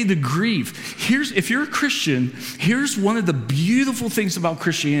okay to grieve. If you're a Christian, here's one of the beautiful things about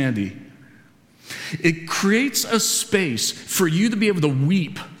Christianity. It creates a space for you to be able to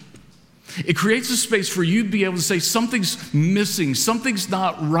weep. It creates a space for you to be able to say something's missing, something's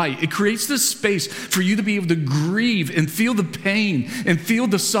not right. It creates this space for you to be able to grieve and feel the pain and feel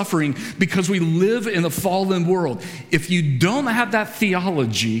the suffering because we live in a fallen world. If you don't have that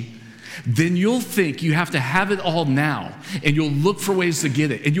theology, then you'll think you have to have it all now, and you'll look for ways to get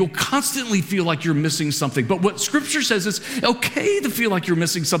it, and you'll constantly feel like you're missing something. But what Scripture says is okay to feel like you're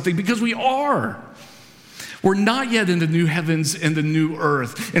missing something because we are. We're not yet in the new heavens and the new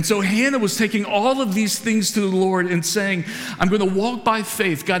earth. And so Hannah was taking all of these things to the Lord and saying, I'm going to walk by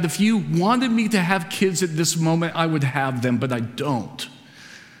faith. God, if you wanted me to have kids at this moment, I would have them, but I don't.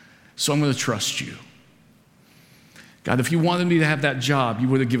 So I'm going to trust you. God, if you wanted me to have that job, you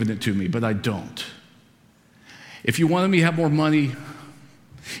would have given it to me, but I don't. If you wanted me to have more money,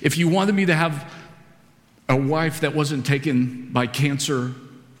 if you wanted me to have a wife that wasn't taken by cancer,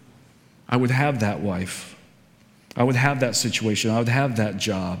 I would have that wife. I would have that situation. I would have that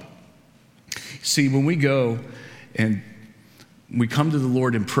job. See, when we go and we come to the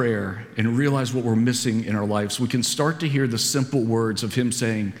Lord in prayer and realize what we're missing in our lives, we can start to hear the simple words of him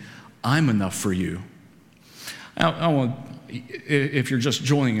saying, I'm enough for you. If you're just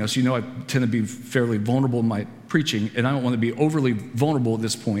joining us, you know I tend to be fairly vulnerable in my preaching, and I don't want to be overly vulnerable at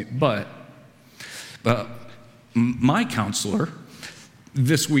this point, but my counselor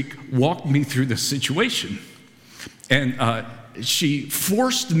this week walked me through this situation, and she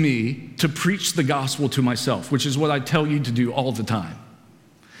forced me to preach the gospel to myself, which is what I tell you to do all the time.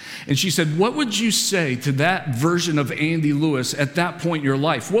 And she said, what would you say to that version of Andy Lewis at that point in your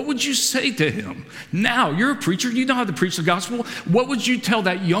life? What would you say to him? Now, you're a preacher. You know how to preach the gospel. What would you tell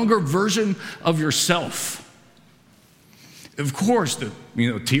that younger version of yourself? Of course, the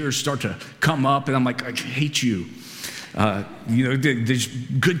tears start to come up, and I'm like, I hate you. These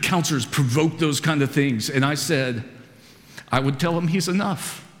good counselors provoke those kind of things. And I said, I would tell him he's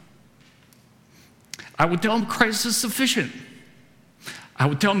enough. I would tell him Christ is sufficient. I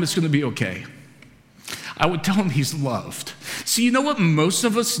would tell him it's going to be okay. I would tell him he's loved. See, you know what most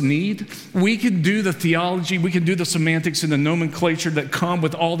of us need? We can do the theology, we can do the semantics and the nomenclature that come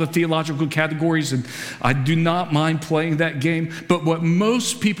with all the theological categories, and I do not mind playing that game. But what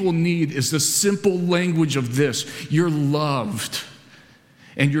most people need is the simple language of this. You're loved,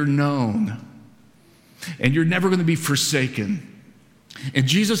 and you're known, and you're never going to be forsaken. And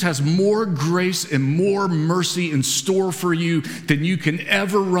Jesus has more grace and more mercy in store for you than you can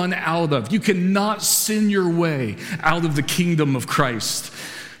ever run out of. You cannot sin your way out of the kingdom of Christ,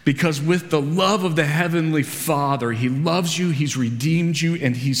 because with the love of the Heavenly Father, he loves you, he's redeemed you,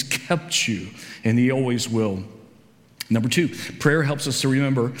 and he's kept you, and he always will. Number 2, prayer helps us to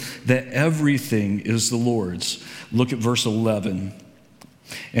remember that everything is the Lord's. Look at verse 11.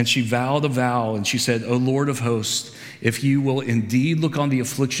 And she vowed a vow, and she said, O Lord of hosts, if you will indeed look on the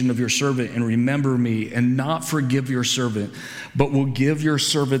affliction of your servant and remember me and not forgive your servant, but will give your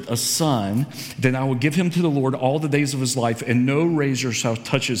servant a son, then I will give him to the Lord all the days of his life, and no razor shall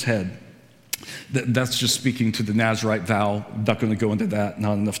touch his head. That's just speaking to the Nazirite vow. I'm not going to go into that,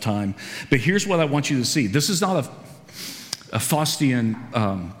 not enough time. But here's what I want you to see. This is not a Faustian,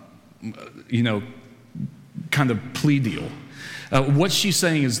 kind of plea deal. What she's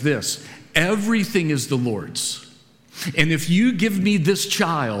saying is this: everything is the Lord's. And if you give me this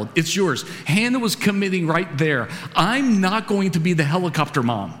child, it's yours. Hannah was committing right there. I'm not going to be the helicopter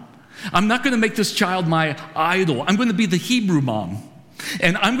mom. I'm not going to make this child my idol. I'm going to be the Hebrew mom.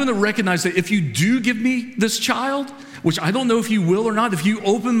 And I'm going to recognize that if you do give me this child, which I don't know if you will or not, if you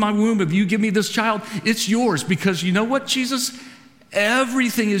open my womb, if you give me this child, it's yours. Because you know what, Jesus?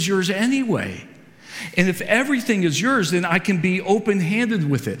 Everything is yours anyway. And if everything is yours, then I can be open-handed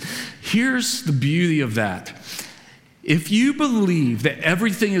with it. Here's the beauty of that. If you believe that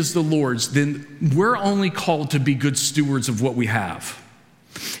everything is the Lord's, then we're only called to be good stewards of what we have.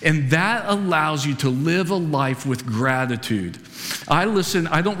 And that allows you to live a life with gratitude. I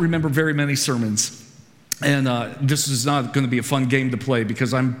don't remember very many sermons. And this is not going to be a fun game to play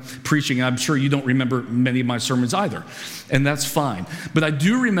because I'm preaching, and I'm sure you don't remember many of my sermons either. And that's fine. But I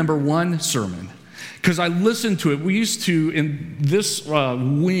do remember one sermon because I listened to it. We used to, in this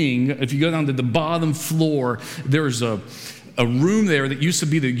wing, if you go down to the bottom floor, there's a room there that used to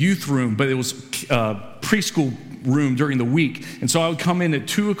be the youth room, but it was preschool room during the week. And so I would come in at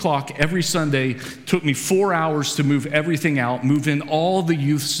 2 o'clock every Sunday. It took me 4 hours to move everything out, move in all the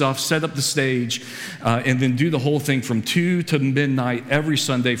youth stuff, set up the stage, and then do the whole thing from 2 to midnight every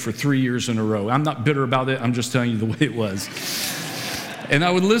Sunday for 3 years in a row. I'm not bitter about it. I'm just telling you the way it was. And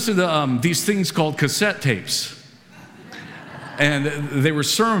I would listen to these things called cassette tapes. And they were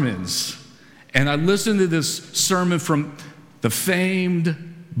sermons. And I listened to this sermon from the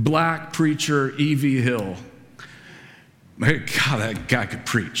famed black preacher E.V. Hill. God, that guy could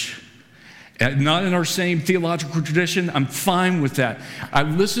preach. And not in our same theological tradition. I'm fine with that. I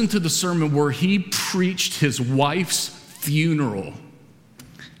listened to the sermon where he preached his wife's funeral.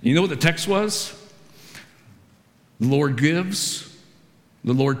 You know what the text was? The Lord gives,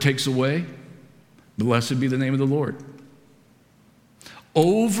 the Lord takes away. Blessed be the name of the Lord.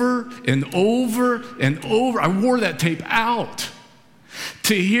 Over and over and over. I wore that tape out.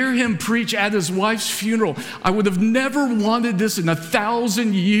 To hear him preach at his wife's funeral, I would have never wanted this in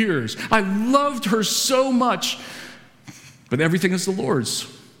 1,000 years. I loved her so much. But everything is the Lord's.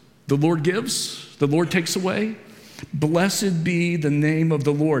 The Lord gives, the Lord takes away. Blessed be the name of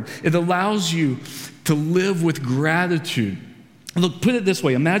the Lord. It allows you to live with gratitude. Look, put it this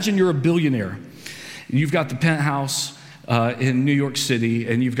way. Imagine you're a billionaire. You've got the penthouse in New York City,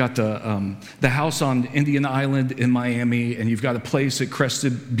 and you've got the house on Indian Island in Miami, and you've got a place at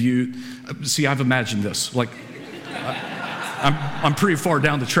Crested Butte. See, I've imagined this. Like, I'm pretty far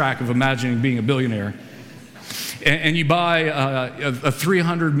down the track of imagining being a billionaire. And you buy a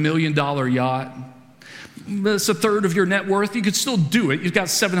 $300 million yacht. It's a third of your net worth. You could still do it. You've got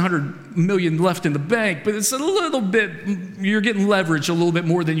 $700 million left in the bank, but it's a little bit, you're getting leverage a little bit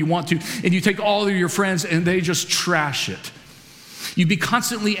more than you want to. And you take all of your friends and they just trash it. You'd be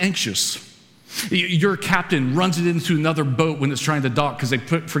constantly anxious. Your captain runs it into another boat when it's trying to dock because they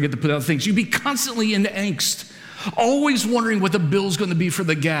forget to put out things. You'd be constantly in angst, always wondering what the bill's going to be for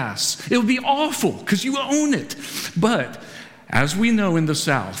the gas. It would be awful because you own it. But as we know in the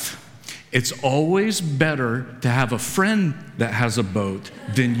South, it's always better to have a friend that has a boat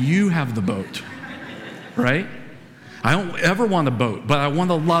than you have the boat, right? I don't ever want a boat, but I want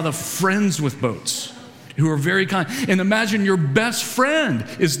a lot of friends with boats who are very kind. And imagine your best friend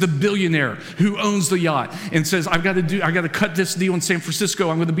is the billionaire who owns the yacht and says, I got to cut this deal in San Francisco.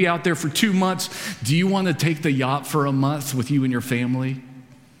 I'm going to be out there for 2 months. Do you want to take the yacht for a month with you and your family?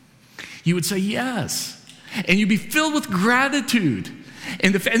 You would say yes. And you'd be filled with gratitude.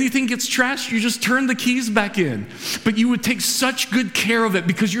 And if anything gets trashed, you just turn the keys back in. But you would take such good care of it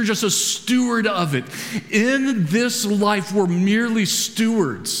because you're just a steward of it. In this life, we're merely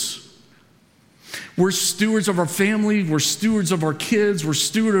stewards. We're stewards of our family. We're stewards of our kids. We're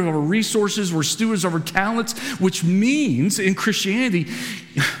stewards of our resources. We're stewards of our talents, which means in Christianity,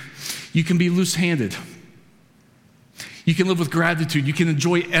 you can be loose-handed. You can live with gratitude. You can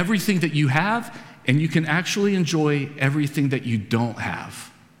enjoy everything that you have, and you can actually enjoy everything that you don't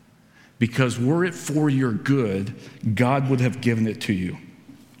have. Because were it for your good, God would have given it to you.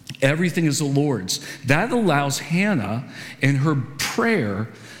 Everything is the Lord's. That allows Hannah in her prayer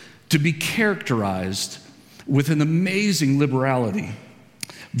to be characterized with an amazing liberality.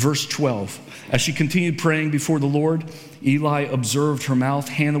 Verse 12, as she continued praying before the Lord, Eli observed her mouth.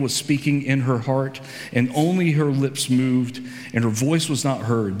 Hannah was speaking in her heart, and only her lips moved, and her voice was not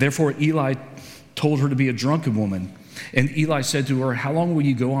heard. Therefore, Eli told her to be a drunken woman. And Eli said to her, how long will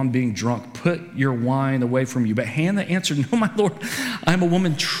you go on being drunk? Put your wine away from you. But Hannah answered, no, my Lord, I am a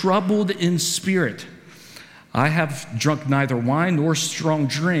woman troubled in spirit. I have drunk neither wine nor strong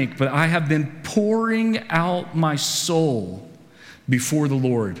drink, but I have been pouring out my soul before the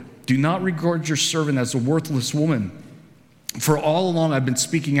Lord. Do not regard your servant as a worthless woman. For all along I've been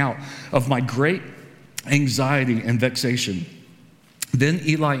speaking out of my great anxiety and vexation. Then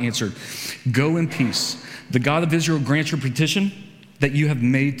Eli answered, "Go in peace. The God of Israel grant your petition that you have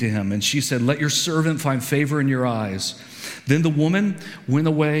made to him." And she said, "Let your servant find favor in your eyes." Then the woman went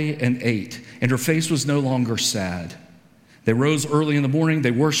away and ate, and her face was no longer sad. They rose early in the morning. They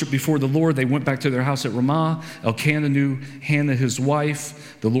worshiped before the Lord. They went back to their house at Ramah. Elkanah knew Hannah, his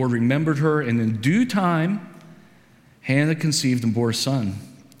wife. The Lord remembered her, and in due time, Hannah conceived and bore a son.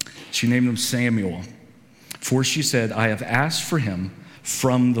 She named him Samuel, for she said, "I have asked for him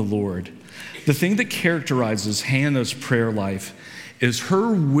from the Lord." The thing that characterizes Hannah's prayer life is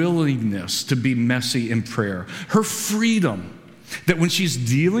her willingness to be messy in prayer, her freedom. That when she's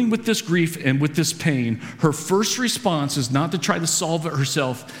dealing with this grief and with this pain, her first response is not to try to solve it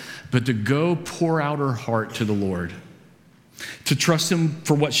herself, but to go pour out her heart to the Lord. To trust him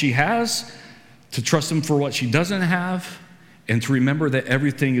for what she has, to trust him for what she doesn't have, and to remember that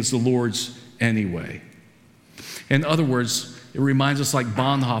everything is the Lord's anyway. In other words, it reminds us like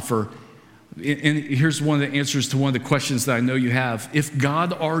Bonhoeffer, and here's one of the answers to one of the questions that I know you have. If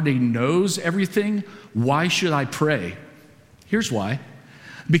God already knows everything, why should I pray? Here's why.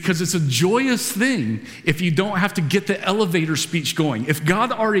 Because it's a joyous thing if you don't have to get the elevator speech going. If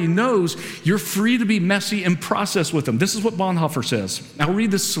God already knows, you're free to be messy and process with him. This is what Bonhoeffer says. I'll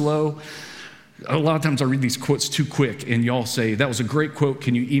read this slow. A lot of times I read these quotes too quick, and y'all say, "That was a great quote.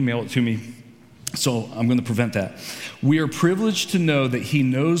 Can you email it to me?" So I'm going to prevent that. "We are privileged to know that he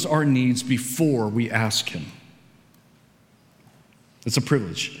knows our needs before we ask him." It's a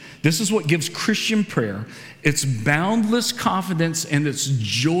privilege. This is what gives Christian prayer its boundless confidence and its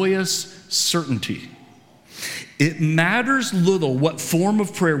joyous certainty. It matters little what form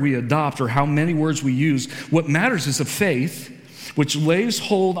of prayer we adopt or how many words we use. What matters is a faith which lays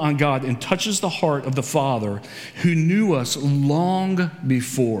hold on God and touches the heart of the Father who knew us long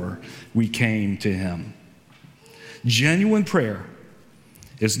before we came to him. Genuine prayer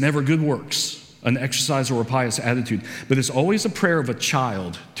is never good works, an exercise or a pious attitude, but it's always a prayer of a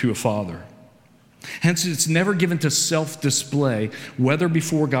child to a father. Hence, it's never given to self-display, whether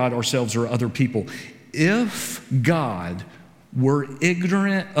before God, ourselves, or other people. If God were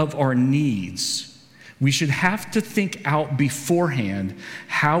ignorant of our needs, we should have to think out beforehand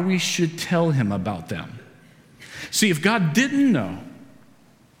how we should tell him about them. See, if God didn't know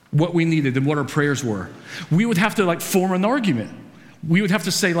what we needed and what our prayers were, we would have to form an argument. We would have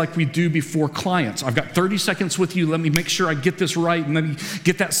to say like we do before clients, "I've got 30 seconds with you. Let me make sure I get this right, and let me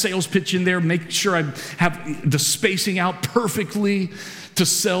get that sales pitch in there, make sure I have the spacing out perfectly to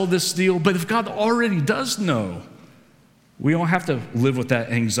sell this deal." But if God already does know, we don't have to live with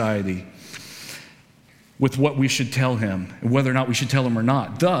that anxiety with what we should tell him and whether or not we should tell him or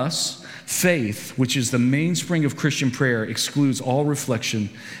not. Thus, faith, which is the mainspring of Christian prayer, excludes all reflection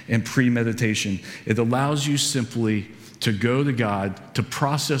and premeditation. It allows you simply to go to God, to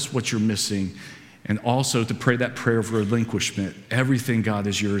process what you're missing, and also to pray that prayer of relinquishment. Everything, God,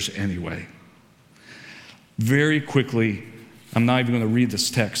 is yours anyway. Very quickly, I'm not even going to read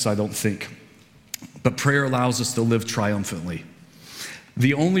this text, I don't think, but prayer allows us to live triumphantly.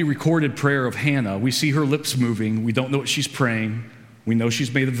 The only recorded prayer of Hannah, we see her lips moving. We don't know what she's praying. We know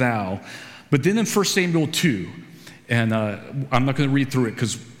she's made a vow. But then in 1 Samuel 2, and I'm not going to read through it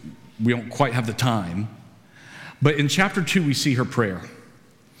because we don't quite have the time, but in chapter 2, we see her prayer.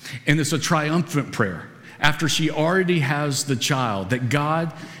 And it's a triumphant prayer. After she already has the child, that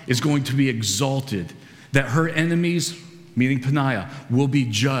God is going to be exalted, that her enemies, meaning Peninnah, will be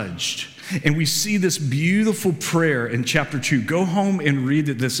judged. And we see this beautiful prayer in chapter 2. Go home and read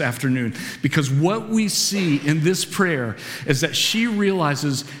it this afternoon, because what we see in this prayer is that she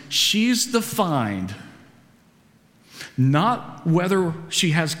realizes she's defined not whether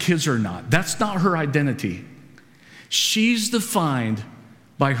she has kids or not. That's not her identity. She's defined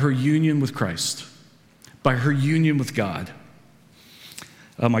by her union with Christ, by her union with God.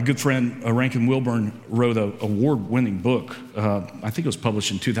 My good friend Rankin Wilburn wrote an award-winning book. I think it was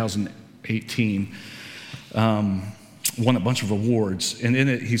published in 2018. Won a bunch of awards. And in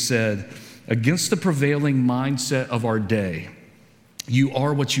it he said, "Against the prevailing mindset of our day, you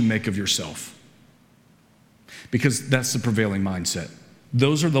are what you make of yourself." Because that's the prevailing mindset.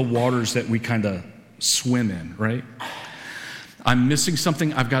 Those are the waters that we kind of swim in, right? I'm missing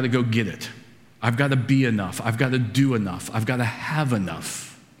something, I've got to go get it. I've got to be enough. I've got to do enough. I've got to have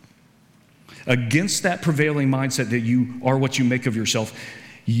enough. Against that prevailing mindset that you are what you make of yourself,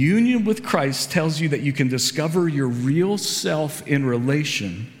 union with Christ tells you that you can discover your real self in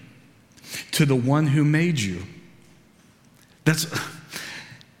relation to the one who made you.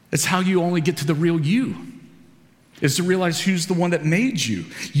 That's how you only get to the real you. is to realize who's the one that made you.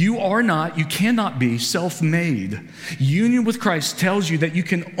 You cannot be self-made. Union with Christ tells you that you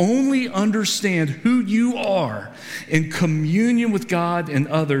can only understand who you are in communion with God and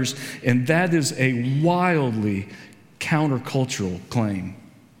others, and that is a wildly countercultural claim.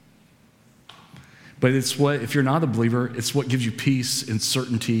 But it's what, if you're not a believer, it's what gives you peace and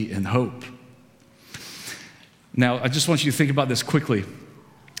certainty and hope. Now, I just want you to think about this quickly.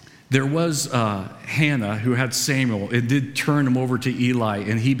 There was Hannah who had Samuel. It did turn him over to Eli,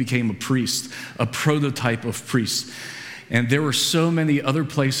 and he became a priest, a prototype of priest. And there were so many other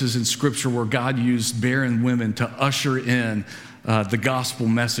places in Scripture where God used barren women to usher in the gospel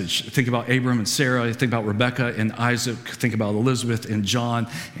message. Think about Abraham and Sarah. You think about Rebecca and Isaac. Think about Elizabeth and John.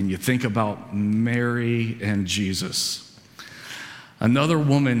 And you think about Mary and Jesus. Another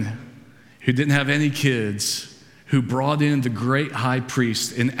woman who didn't have any kids, who brought in the great high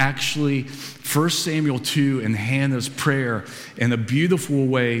priest, and actually 1 Samuel 2 and Hannah's prayer in a beautiful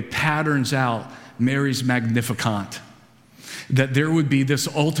way patterns out Mary's Magnificat. That there would be this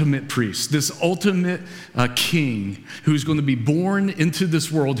ultimate priest, this ultimate king who's going to be born into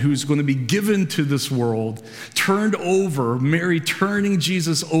this world, who's going to be given to this world, turned over, Mary turning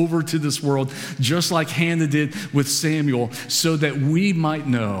Jesus over to this world, just like Hannah did with Samuel, so that we might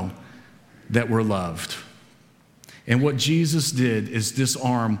know that we're loved. And what Jesus did is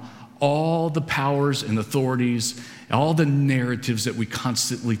disarm all the powers and authorities, all the narratives that we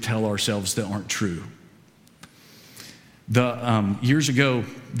constantly tell ourselves that aren't true. Years ago,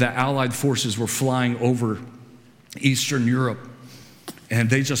 the Allied forces were flying over Eastern Europe, and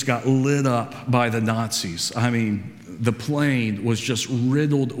they just got lit up by the Nazis. I mean, the plane was just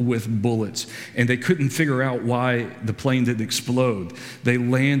riddled with bullets, and they couldn't figure out why the plane didn't explode. They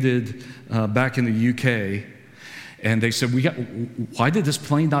landed back in the UK, and they said, why did this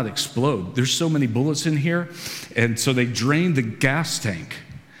plane not explode? There's so many bullets in here. And so they drained the gas tank.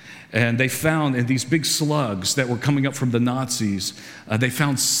 And they found in these big slugs that were coming up from the Nazis, they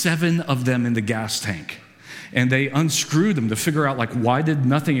found 7 of them in the gas tank. And they unscrewed them to figure out, why did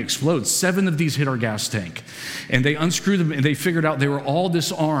nothing explode? 7 of these hit our gas tank. And they unscrewed them, and they figured out they were all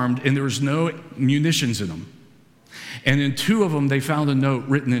disarmed, and there was no munitions in them. And in 2 of them, they found a note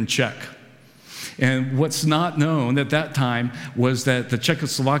written in Czech. And what's not known at that time was that the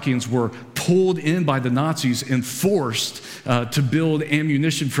Czechoslovakians were pulled in by the Nazis and forced to build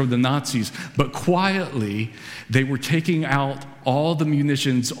ammunition from the Nazis. But quietly, they were taking out all the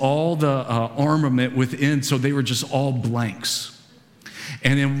munitions, all the armament within, so they were just all blanks.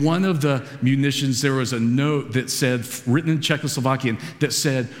 And in one of the munitions, there was a note that said, written in Czechoslovakian, that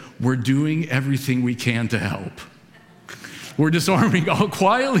said, "We're doing everything we can to help." We're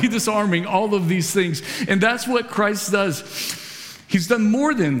quietly disarming all of these things. And that's what Christ does. He's done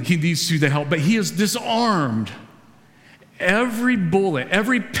more than he needs to help, but he has disarmed every bullet,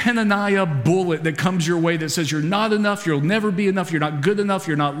 every Penaniah bullet that comes your way that says you're not enough, you'll never be enough, you're not good enough,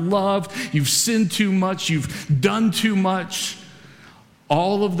 you're not loved, you've sinned too much, you've done too much.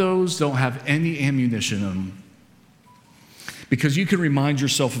 All of those don't have any ammunition in them. Because you can remind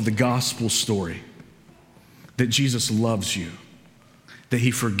yourself of the gospel story. That Jesus loves you, that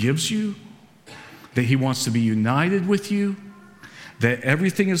he forgives you, that he wants to be united with you, that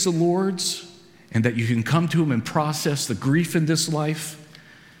everything is the Lord's, and that you can come to him and process the grief in this life,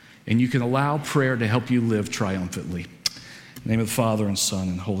 and you can allow prayer to help you live triumphantly. In the name of the Father and Son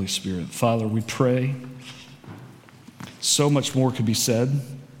and Holy Spirit. Father, we pray. So much more could be said.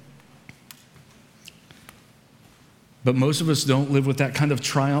 But most of us don't live with that kind of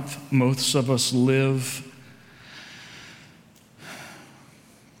triumph. Most of us live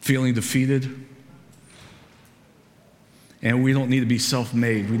feeling defeated. And we don't need to be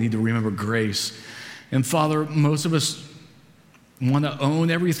self-made. We need to remember grace. And Father, most of us want to own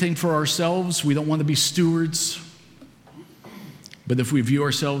everything for ourselves. We don't want to be stewards. But if we view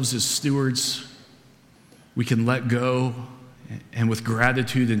ourselves as stewards, we can let go and with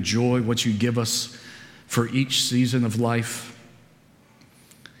gratitude and joy what you give us for each season of life.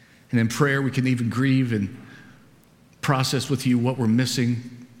 And in prayer, we can even grieve and process with you what we're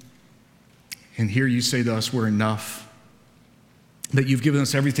missing. And hear you say to us, we're enough. That you've given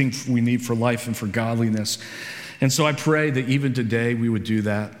us everything we need for life and for godliness. And so I pray that even today we would do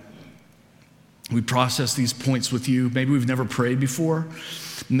that. We process these points with you. Maybe we've never prayed before.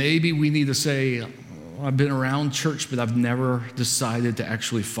 Maybe we need to say, I've been around church, but I've never decided to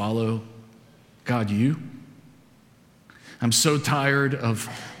actually follow God, you. I'm so tired of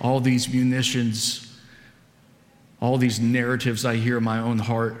all these munitions, all these narratives I hear in my own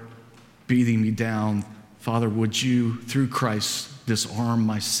heart beating me down. Father, would you, through Christ, disarm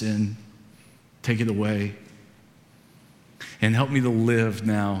my sin, take it away. and help me to live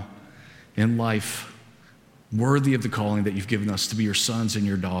now in life worthy of the calling that you've given us to be your sons and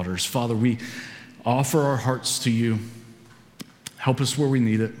your daughters. Father, we offer our hearts to you. Help us where we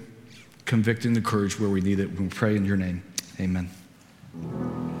need it. Convict and encourage where we need it. We pray in your name. Amen.